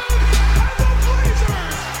God! Good!